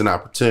 here's an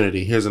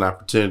opportunity. Here's an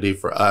opportunity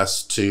for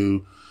us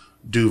to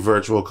do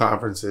virtual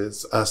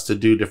conferences, us to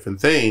do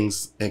different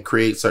things and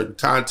create certain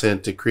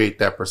content to create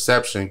that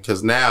perception.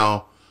 Because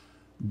now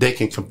they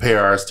can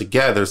compare ours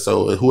together.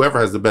 So whoever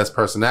has the best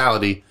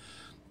personality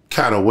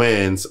kind of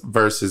wins,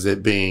 versus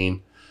it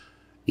being,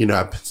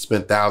 I've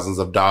spent thousands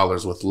of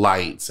dollars with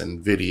lights and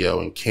video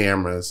and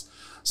cameras.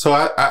 So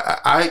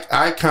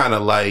I kind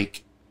of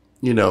like,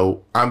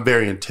 I'm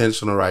very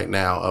intentional right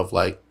now of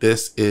like,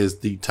 this is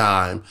the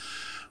time.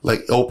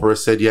 Like Oprah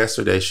said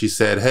yesterday, she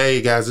said,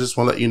 hey guys, I just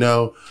want to let you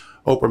know,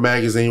 Oprah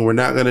magazine, we're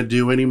not going to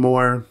do any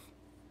more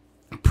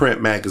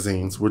print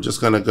magazines. We're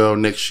just going to go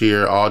next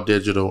year all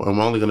digital, and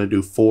we're only going to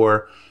do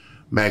 4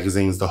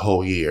 magazines the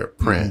whole year,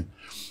 print.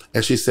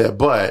 And she said,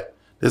 but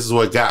this is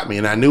what got me.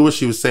 And I knew what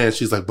she was saying.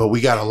 She's like, but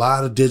we got a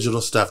lot of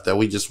digital stuff that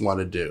we just want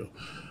to do.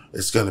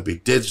 It's going to be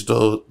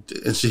digital.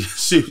 And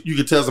she you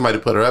could tell somebody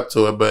put her up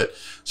to it, but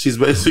she's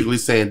basically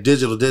saying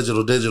digital,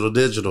 digital, digital,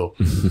 digital.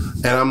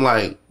 And I'm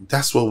like,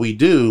 that's what we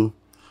do.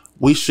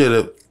 We should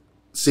have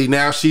see,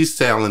 now she's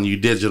telling you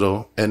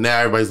digital, and now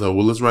everybody's like,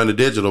 well, let's run the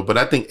digital. But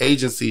I think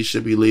agencies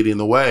should be leading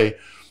the way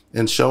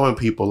and showing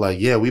people like,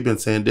 yeah, we've been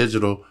saying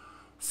digital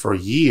for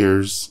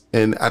years.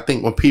 And I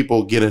think when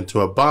people get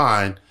into a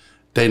bind,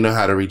 they know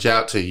how to reach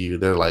out to you.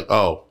 They're like,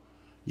 oh,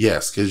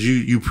 yes, because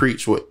you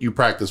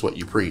practice what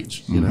you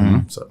preach, you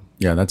know. So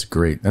yeah, that's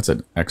great. That's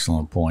an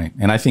excellent point.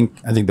 And I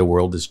think the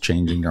world is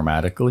changing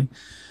dramatically.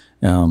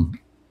 And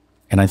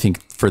I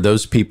think for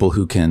those people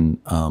who can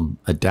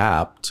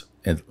adapt,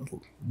 and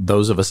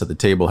those of us at the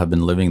table have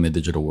been living in the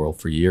digital world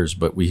for years,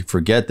 but we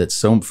forget that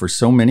for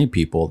so many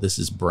people, this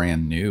is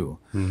brand new.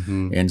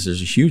 And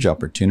there's a huge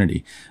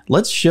opportunity.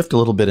 Let's shift a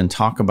little bit and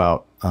talk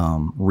about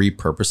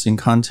repurposing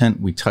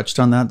content. We touched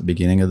on that at the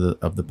beginning of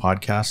the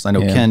podcast. I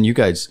know, Ken, you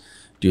guys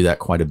do that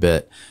quite a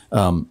bit.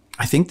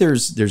 I think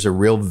there's a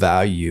real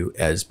value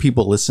as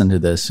people listen to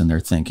this and they're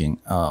thinking,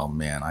 oh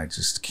man, I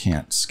just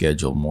can't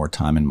schedule more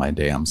time in my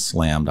day. I'm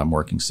slammed. I'm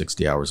working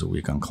 60 hours a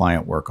week on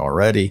client work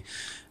already.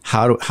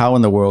 How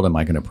in the world am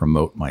I going to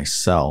promote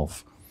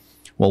myself?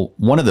 Well,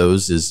 one of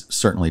those is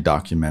certainly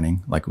documenting,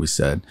 like we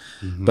said,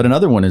 but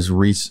another one is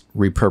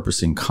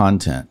repurposing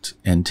content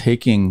and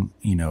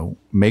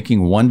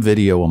making one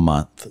video a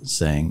month,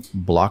 saying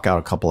block out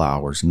a couple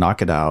hours,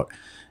 knock it out,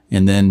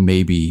 and then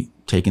maybe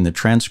taking the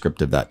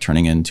transcript of that,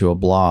 turning it into a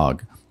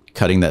blog,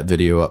 cutting that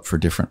video up for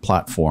different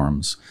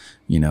platforms,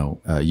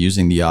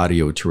 using the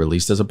audio to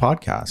release as a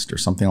podcast or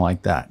something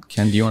like that.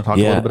 Ken, do you want to talk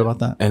a little bit about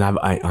that? And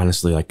I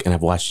honestly and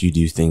I've watched you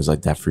do things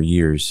like that for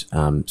years.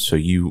 So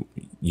you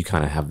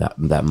kind of have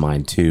that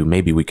mind too.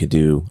 Maybe we could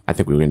I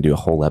think we were going to do a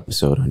whole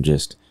episode on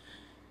just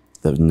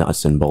the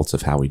nuts and bolts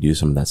of how we do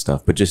some of that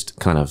stuff, but just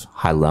kind of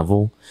high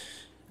level.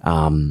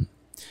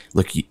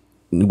 Look,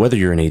 whether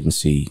you're in an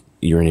agency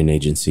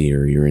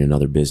or you're in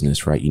another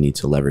business, right? You need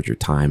to leverage your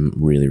time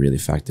really, really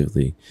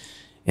effectively.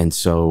 And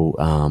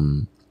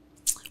so,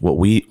 what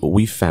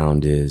we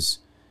found is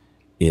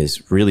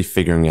really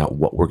figuring out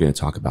what we're going to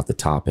talk about, the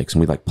topics,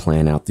 and we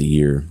plan out the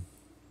year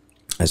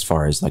as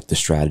far as the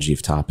strategy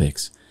of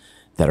topics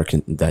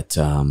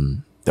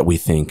that we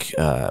think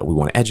we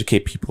want to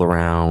educate people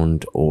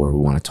around, or we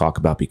want to talk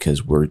about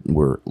because we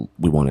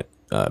want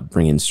to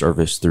bring in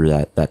service through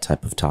that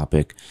type of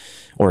topic,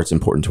 or it's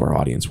important to our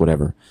audience,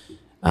 whatever.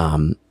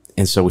 And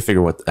so we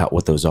figure out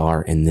what those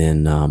are, and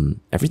then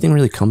everything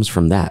really comes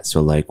from that.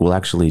 So we'll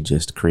actually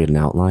just create an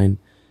outline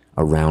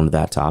around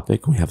that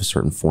topic. We have a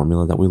certain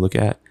formula that we look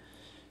at,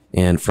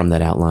 and from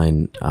that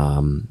outline,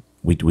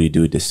 we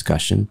do a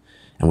discussion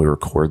and we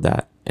record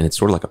that, and it's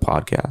sort of like a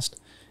podcast.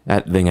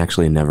 That thing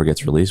actually never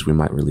gets released. We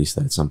might release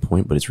that at some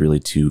point, but it's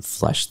really to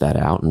flesh that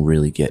out and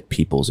really get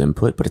people's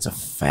input. But it's a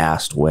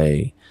fast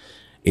way.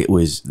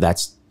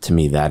 To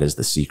me, that is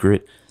the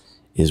secret,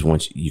 is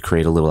once you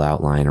create a little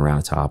outline around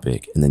a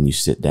topic and then you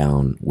sit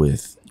down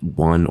with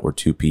one or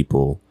two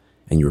people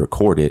and you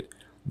record it,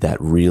 that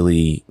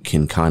really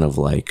can kind of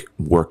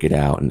work it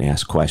out and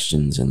ask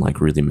questions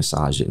and really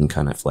massage it and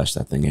kind of flesh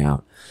that thing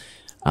out.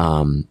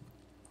 And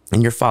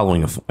you're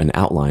following an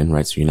outline,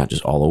 right? So you're not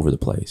just all over the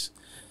place.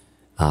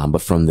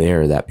 But from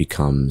there, that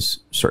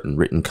becomes certain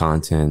written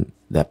content.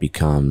 That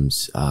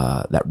becomes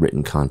that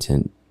written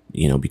content,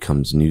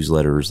 becomes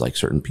newsletters,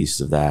 certain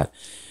pieces of that.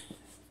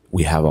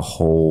 We have a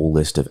whole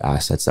list of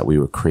assets that we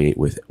would create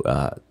with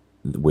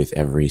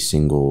every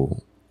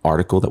single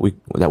article that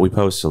we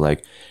post. So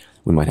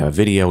we might have a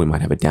video, we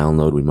might have a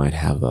download, we might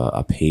have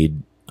a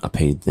paid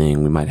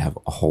thing, we might have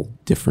a whole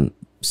different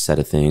set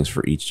of things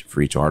for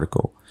each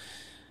article.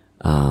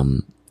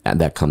 And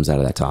that comes out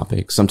of that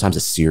topic. Sometimes a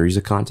series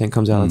of content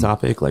comes out of the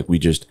topic. We're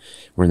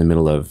in the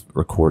middle of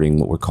recording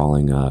what we're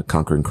calling a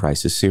Conquering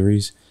Crisis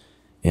series.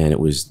 And it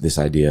was this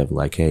idea of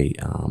hey,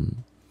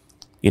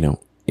 in a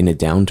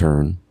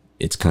downturn,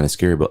 it's kind of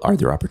scary, but are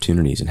there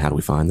opportunities and how do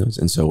we find those?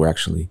 And so we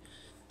actually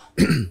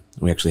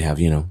have,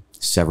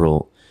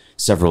 several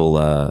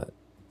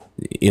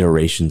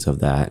iterations of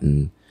that.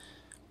 And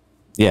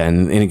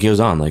and it goes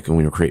on. When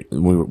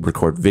we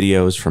record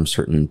videos from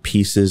certain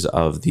pieces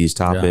of these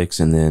topics,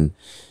 and then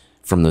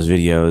from those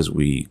videos,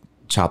 we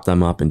chop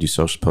them up and do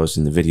social posts.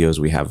 In the videos,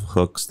 we have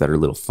hooks that are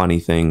little funny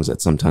things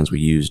that sometimes we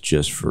use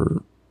just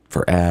for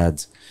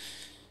ads.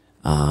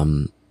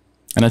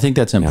 And I think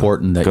that's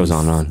important. That goes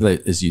on.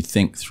 As you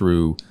think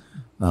through,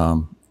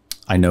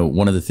 I know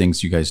one of the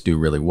things you guys do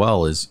really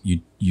well is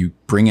you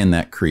bring in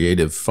that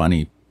creative,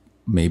 funny,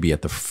 maybe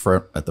at the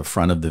front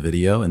of the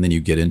video, and then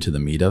you get into the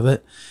meat of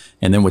it.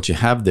 And then what you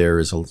have there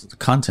is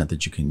content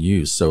that you can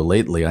use. So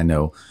lately, I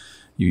know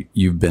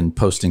you've been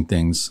posting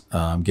things,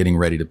 getting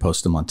ready to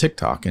post them on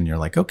TikTok, and you're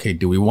like, okay,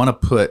 do we want to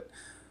put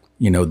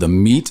the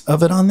meat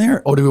of it on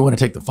there, or do we want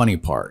to take the funny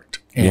part?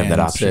 And have that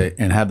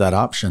option. Have that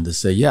option to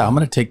say, I'm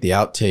going to take the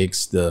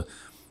outtakes, the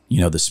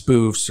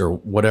spoofs or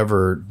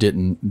whatever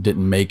didn't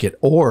make it,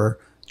 or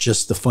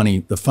just the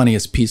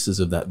funniest pieces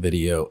of that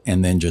video,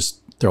 and then just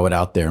throw it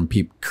out there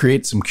and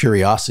create some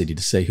curiosity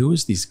to say, who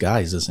is these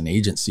guys as an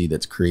agency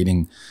that's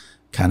creating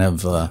kind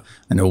of, I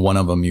know one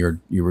of them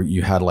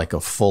you had a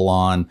full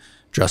on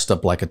dressed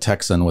up like a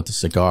Texan with a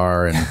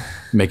cigar and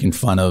making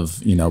fun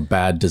of, you know,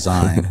 bad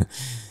design.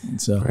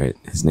 So right.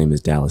 His name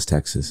is Dallas,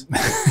 Texas.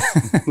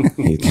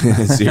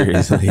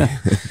 Seriously.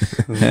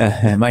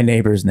 My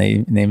neighbor's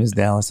name is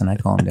Dallas, and I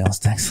call him Dallas,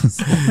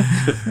 Texas.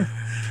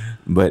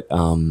 But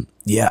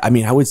yeah, I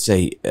mean, I would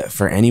say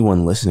for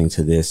anyone listening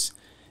to this,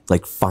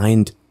 like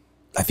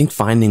I think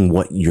finding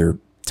what your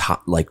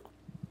top, like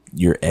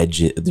your edge,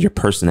 your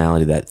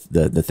personality, that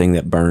the thing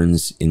that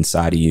burns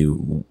inside of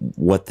you,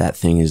 what that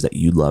thing is that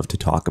you love to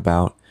talk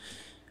about,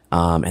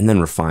 and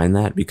then refine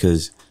that,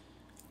 because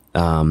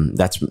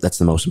that's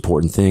the most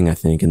important thing, I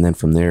think. And then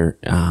from there,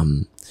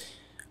 I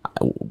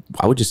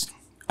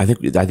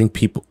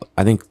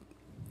think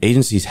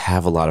agencies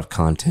have a lot of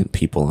content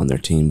people on their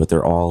team, but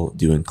they're all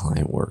doing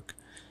client work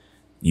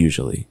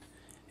usually.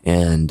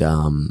 And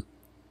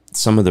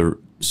some of the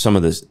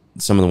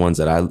ones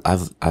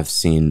that I've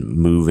seen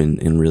move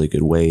in really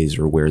good ways,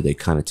 or where they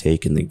kind of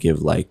take and they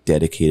give like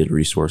dedicated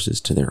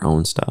resources to their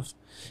own stuff.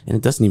 And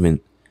it doesn't even,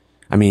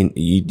 I mean,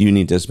 you do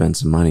need to spend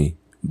some money,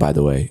 by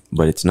the way,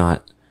 but it's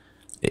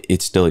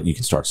still, you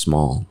can start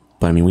small.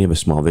 But I mean, we have a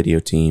small video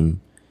team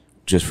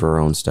just for our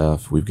own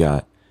stuff. We've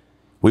got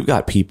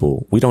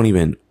people, we don't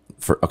even,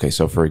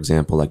 so for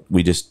example, like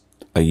we just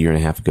a year and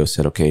a half ago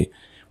said, okay,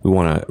 we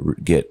want to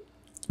get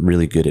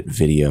really good at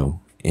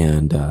video.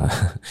 And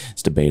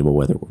it's debatable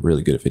whether we're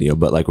really good at video,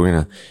 but like we're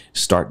going to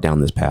start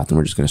down this path, and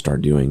we're just going to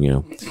start doing, you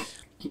know.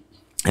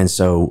 And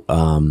so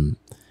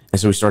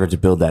we started to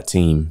build that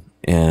team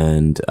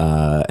and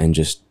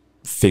just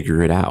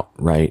figure it out,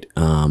 right?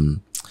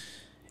 And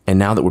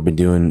now that we've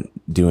been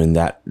doing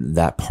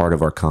that part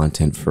of our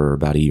content for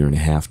about a year and a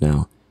half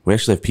now, we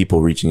actually have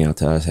people reaching out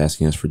to us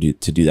asking us to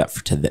do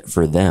that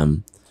for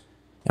them,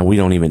 and we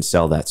don't even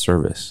sell that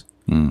service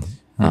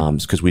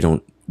because we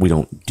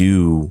don't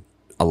do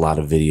a lot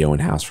of video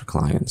in-house for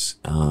clients.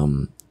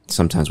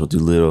 Sometimes we'll do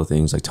little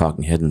things like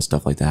talking head and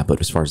stuff like that, but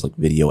as far as like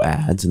video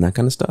ads and that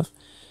kind of stuff,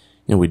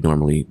 you know, we'd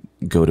normally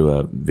go to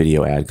a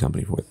video ad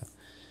company for that.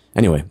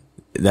 Anyway,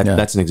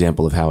 that's an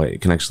example of how it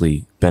can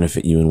actually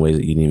benefit you in ways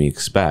that you didn't even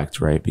expect,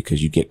 right?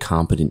 Because you get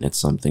competent at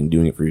something,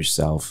 doing it for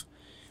yourself,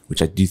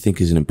 which I do think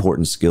is an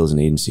important skill as an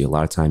agency. A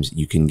lot of times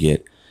you can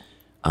get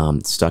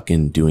stuck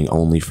in doing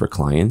only for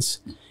clients.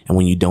 And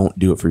when you don't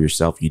do it for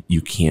yourself,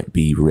 you can't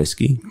be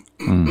risky,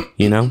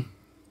 you know?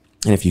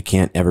 And if you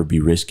can't ever be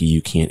risky,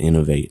 you can't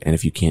innovate. And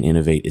if you can't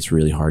innovate, it's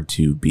really hard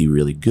to be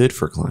really good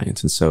for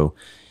clients. And so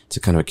it's a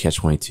kind of a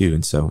catch-22.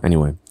 And so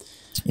anyway.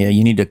 Yeah,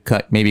 you need to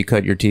cut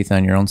your teeth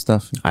on your own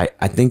stuff. I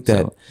think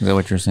that... So, is that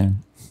what you're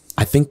saying?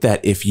 I think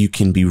that if you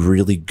can be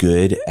really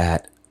good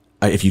at...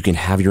 if you can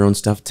have your own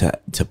stuff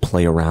to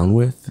play around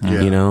with,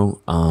 you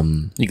know,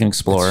 you can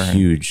explore. It's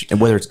huge.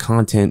 And whether it's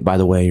content, by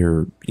the way,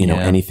 or, you know,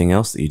 anything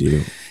else that you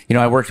do. You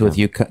know, I worked with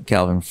you,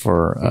 Calvin,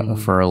 for a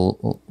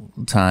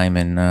time.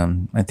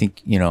 And I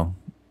think, you know,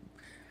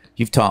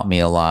 you've taught me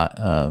a lot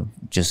of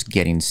just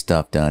getting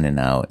stuff done and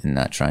out, and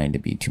not trying to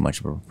be too much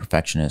of a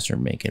perfectionist or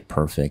make it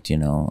perfect, you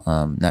know,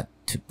 not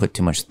to put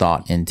too much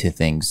thought into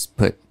things,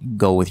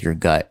 go with your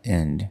gut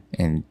and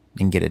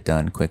get it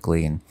done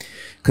quickly. And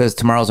because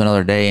tomorrow's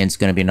another day and it's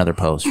going to be another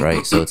post,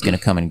 right? So it's going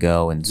to come and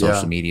go, and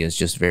social media is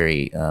just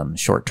very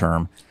short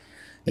term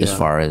as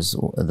far as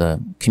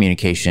the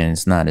communication.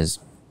 It's not as,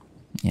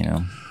 you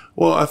know.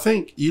 Well, I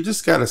think you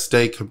just got to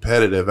stay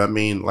competitive. I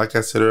mean, like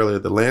I said earlier,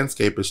 the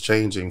landscape is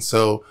changing.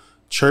 So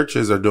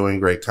churches are doing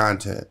great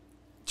content.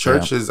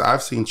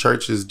 I've seen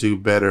churches do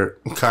better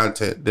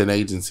content than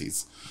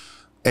agencies.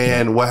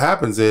 And what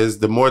happens is,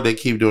 the more they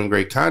keep doing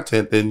great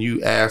content, then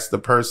you ask the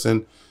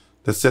person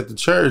to set the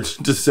church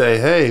to say,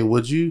 hey,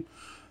 would you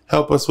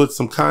help us with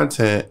some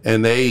content?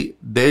 And they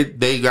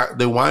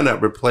wind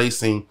up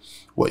replacing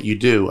what you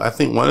do. I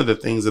think one of the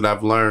things that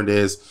I've learned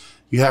is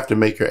you have to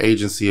make your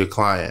agency a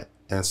client.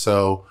 And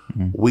so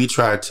we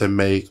try to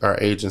make our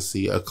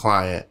agency a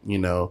client, you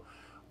know,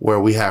 where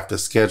we have to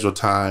schedule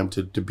time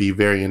to be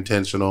very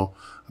intentional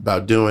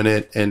about doing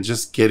it and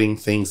just getting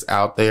things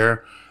out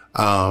there.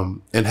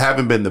 And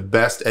haven't been the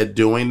best at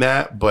doing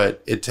that,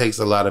 but it takes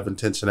a lot of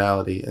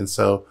intentionality. And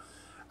so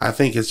I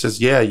think it's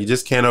just, you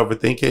just can't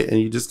overthink it, and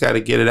you just got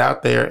to get it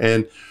out there.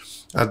 And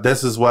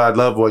this is why I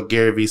love what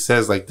Gary Vee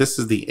says. Like, this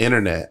is the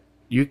internet.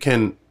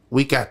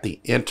 We got the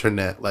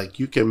internet. Like,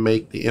 you can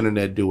make the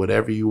internet do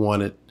whatever you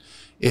want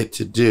it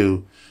to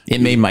do. It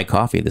made my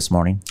coffee this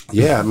morning.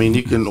 Yeah, I mean,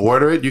 you can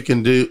order it. You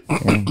can do.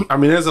 I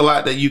mean, there's a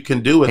lot that you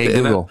can do with it.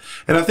 Google.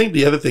 And I think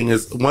the other thing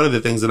is, one of the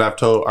things that I've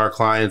told our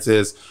clients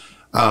is,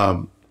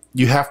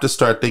 you have to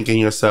start thinking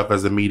yourself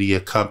as a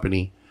media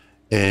company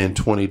in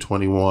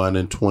 2021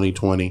 and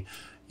 2020.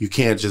 You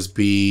can't just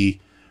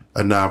be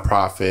a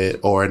nonprofit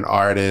or an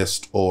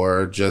artist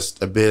or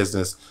just a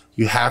business.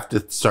 You have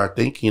to start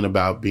thinking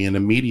about being a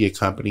media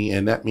company,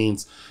 and that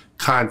means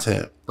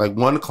content. Like,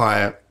 one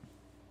client,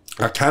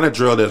 I kind of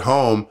drilled it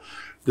home.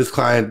 This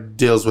client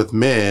deals with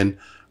men,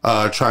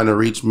 trying to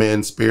reach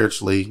men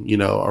spiritually, you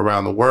know,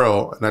 around the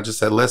world. And I just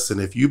said, listen,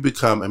 if you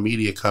become a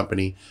media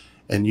company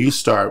and you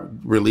start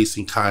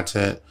releasing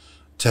content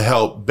to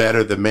help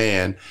better the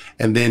man.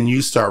 And then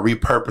you start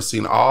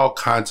repurposing all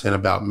content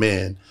about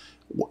men.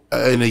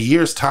 In a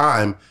year's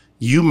time,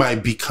 you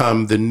might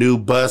become the new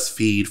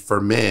BuzzFeed for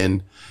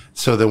men,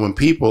 so that when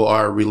people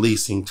are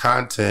releasing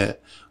content,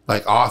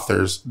 like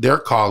authors, they're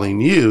calling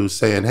you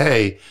saying,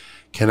 hey,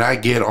 can I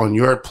get on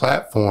your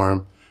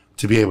platform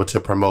to be able to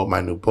promote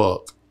my new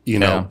book? You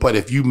know, Yeah. but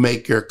if you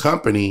make your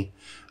company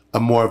a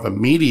more of a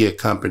media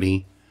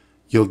company,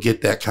 you'll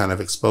get that kind of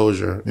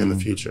exposure in the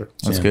future.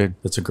 That's good.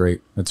 That's a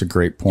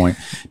great point.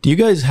 Do you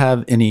guys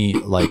have any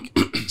like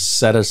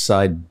set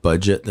aside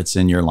budget that's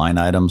in your line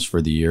items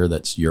for the year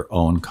that's your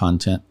own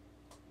content?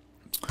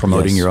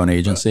 Promoting Yes. your own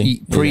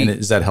agency? Pre- And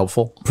is that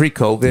helpful?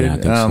 Pre-COVID, Yeah, I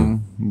think so.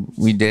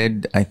 we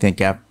did. I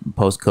think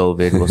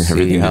post-COVID, we'll see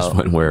Everything how. just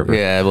went wherever.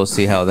 Yeah, we'll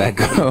see how that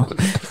goes.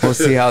 We'll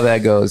see how that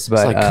goes. But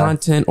It's like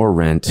content or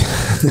rent.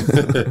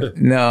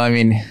 no, I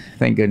mean,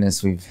 thank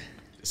goodness we've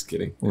Just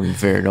kidding.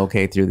 fared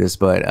okay through this.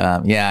 But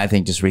yeah, I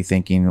think just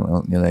rethinking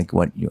like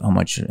how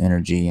much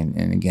energy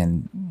and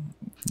again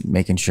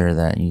making sure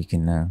that you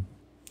can.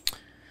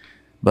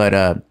 But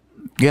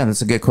yeah,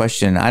 that's a good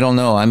question. I don't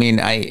know. I mean,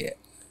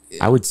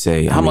 I would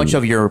say how much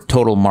of your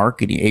total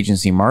marketing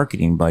agency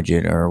marketing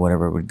budget or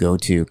whatever would go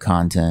to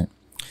content?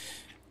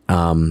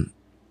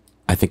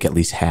 I think at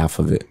least half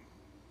of it.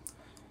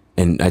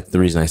 And the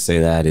reason I say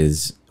that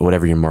is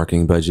whatever your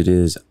marketing budget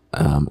is,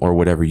 or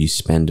whatever you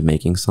spend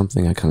making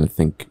something, I kind of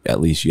think at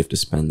least you have to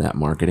spend that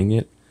marketing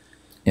it.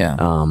 Yeah.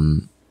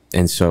 And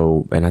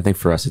I think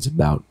for us, it's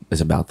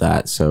about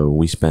that. So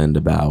we spend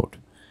about,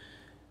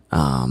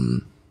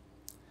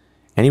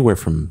 anywhere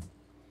from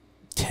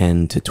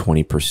 10 to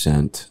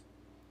 20%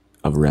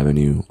 of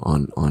revenue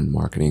on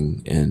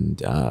marketing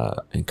and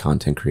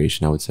content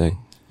creation, I would say.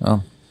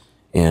 Oh.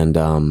 And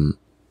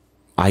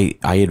I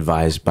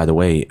advise, by the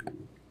way,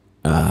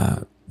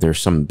 there's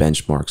some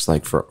benchmarks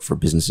like for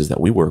businesses that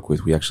we work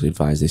with. We actually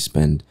advise they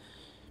spend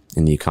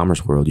in the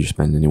e-commerce world. You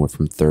spend anywhere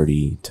from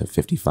 30 to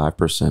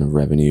 55% of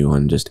revenue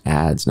on just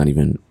ads, not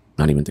even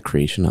the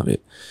creation of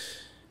it.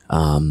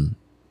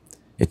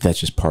 If that's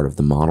just part of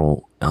the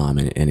model, and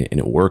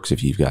it works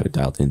if you've got it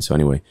dialed in. So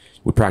anyway,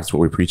 we practice what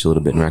we preach a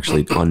little bit, and we're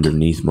actually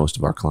underneath most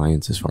of our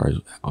clients as far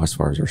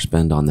as our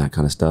spend on that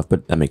kind of stuff.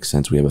 But that makes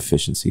sense. We have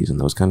efficiencies and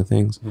those kind of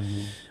things.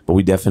 Mm-hmm. But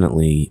we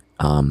definitely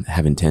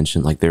have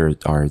intention. Like there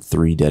are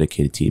 3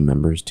 dedicated team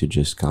members to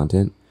just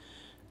content.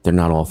 They're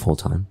not all full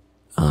time,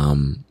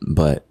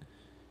 but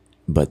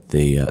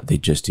they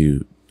just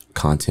do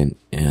content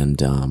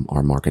and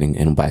our marketing.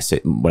 And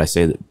when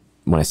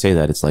I say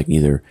that, it's like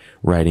either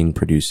writing,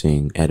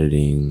 producing,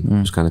 editing,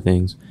 those kind of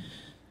things.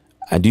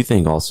 I do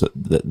think also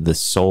that the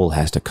soul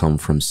has to come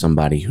from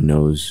somebody who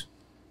knows,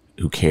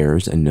 who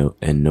cares and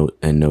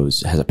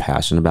knows, has a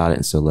passion about it.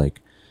 And so like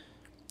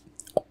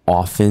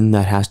often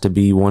that has to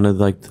be one of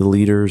like the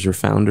leaders or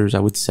founders, I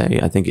would say.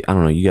 I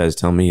don't know, you guys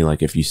tell me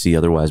like if you see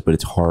otherwise, but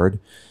it's hard,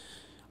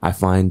 I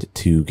find,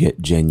 to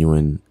get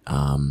genuine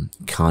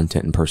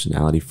content and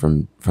personality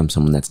from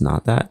someone that's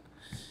not that.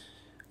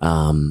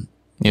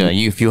 Yeah,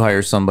 if you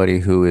hire somebody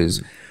who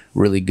is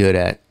really good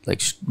at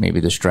like maybe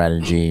the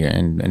strategy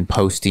and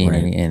posting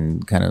Right.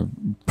 and kind of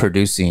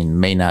producing,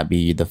 may not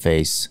be the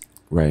face.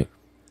 Right.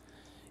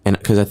 And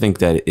because I think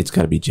that it's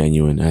got to be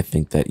genuine. I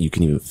think that you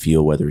can even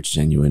feel whether it's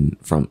genuine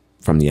from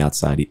the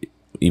outside,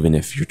 even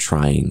if you're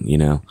trying, you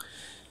know.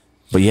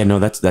 But yeah, no,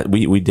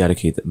 we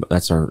dedicate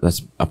that's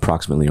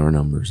approximately our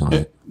numbers on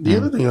it. The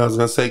other thing I was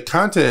gonna say,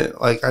 content,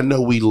 like I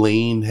know we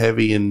lean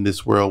heavy in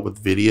this world with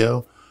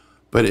video,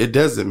 but it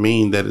doesn't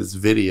mean that it's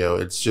video.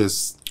 It's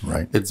just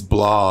It's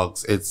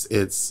blogs.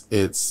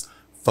 It's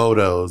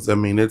photos. I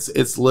mean,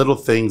 it's little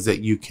things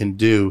that you can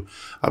do.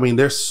 I mean,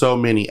 there's so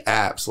many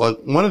apps. Like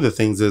one of the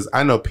things is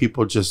I know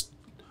people just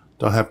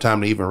don't have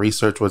time to even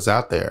research what's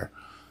out there.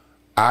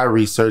 I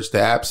research the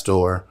App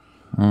Store.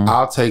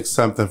 I'll take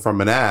something from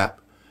an app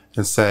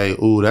and say,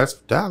 "Ooh,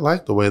 I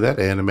like the way that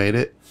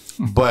animated."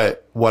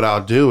 But what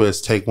I'll do is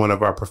take one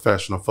of our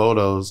professional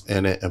photos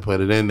in it and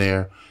put it in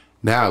there.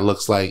 Now it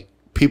looks like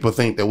people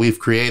think that we've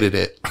created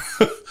it,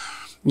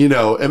 you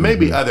know, and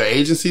maybe other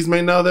agencies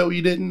may know that we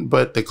didn't,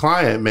 but the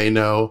client may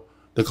know,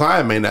 the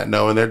client may not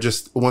know. And they're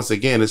just, once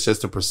again, it's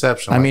just a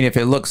perception. I mean, if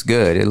it looks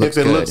good, it looks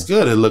good. If it looks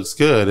good, it looks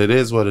good. It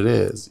is what it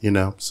is, you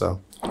know?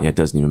 So, Yeah, it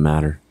doesn't even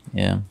matter.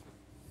 Yeah.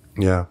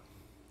 yeah.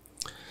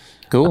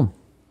 Cool.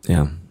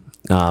 Yeah.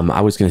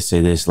 I was going to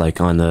say this, like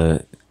on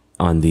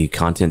the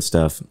content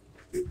stuff,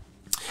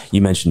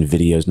 you mentioned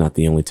video is not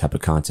the only type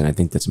of content. I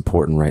think that's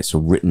important, right? So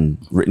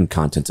written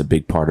content's a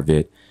big part of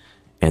it.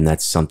 And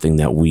that's something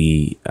that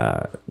we,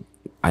 I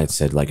had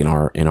said like in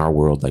our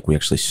world, like we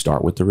actually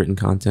start with the written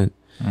content.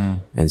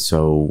 And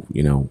so,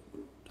 you know,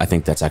 I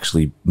think that's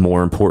actually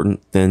more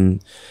important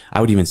than,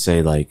 I would even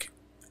say like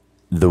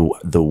the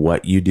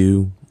what you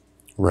do,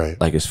 Right.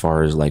 like as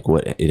far as like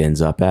what it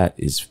ends up at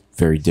is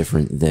very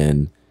different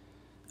than,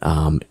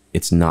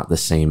 it's not the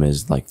same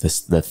as like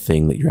the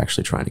thing that you're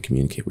actually trying to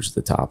communicate, which is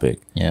the topic.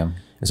 Yeah.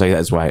 And so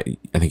that's why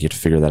I think you have to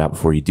figure that out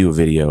before you do a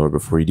video or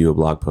before you do a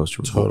blog post.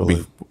 Or Totally.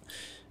 And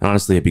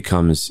honestly, it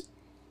becomes,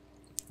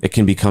 it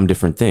can become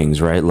different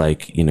things, right?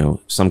 Like, you know,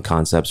 some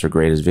concepts are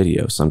great as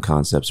video. Some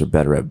concepts are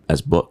better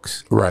as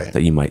books, Right.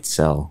 that you might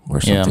sell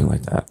or something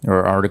like that.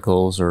 Or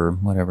articles or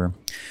whatever.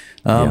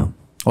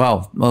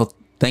 Wow. Well,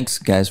 thanks,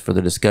 guys, for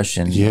the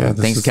discussion. Yeah,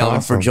 thanks, Calvin,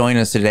 awesome. for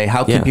joining us today.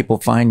 How can people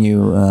find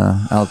you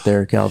out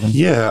there, Calvin?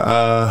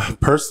 Yeah,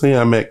 personally,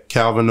 I'm at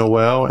Calvin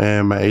Nowell,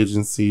 and my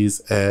agency's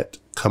at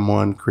Come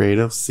On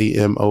Creative,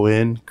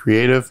 CMON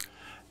Creative,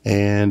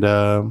 and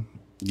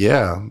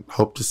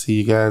hope to see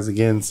you guys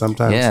again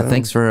sometime. Yeah, soon.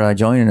 thanks for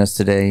joining us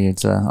today.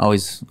 It's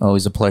always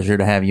a pleasure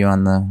to have you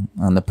on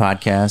the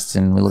podcast,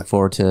 and we look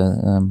forward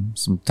to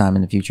some time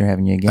in the future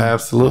having you again.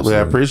 Absolutely. I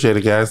appreciate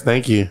it, guys.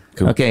 Thank you.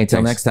 Cool. Okay, until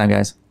Thanks. next time,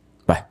 guys.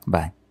 Bye.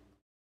 Bye.